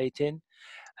participating.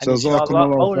 And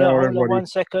inshallah, hold on 1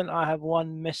 second. I have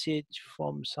one message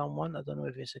from someone. I don't know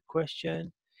if it's a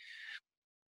question.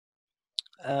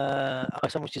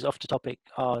 Some which is off the topic.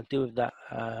 I'll deal with that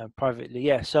privately.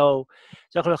 Yeah, so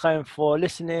jazakallah khair for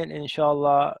listening.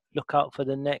 Inshallah, look out for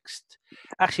the next.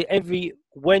 Actually, every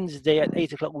Wednesday at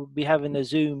 8 o'clock we'll be having a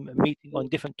Zoom meeting on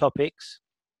different topics,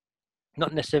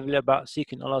 not necessarily about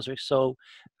seeking Allah's risk. So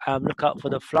look out for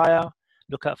the flyer,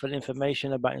 look out for the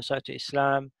information about Insight to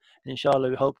Islam, and inshallah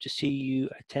we hope to see you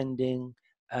attending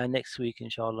next week,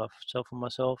 inshallah. So for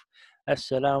myself,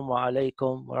 Assalamu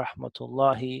alaikum wa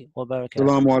rahmatullahi wa barakatuh.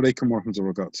 Assalamu alaikum wa rahmatullahi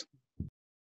wa barakatuh.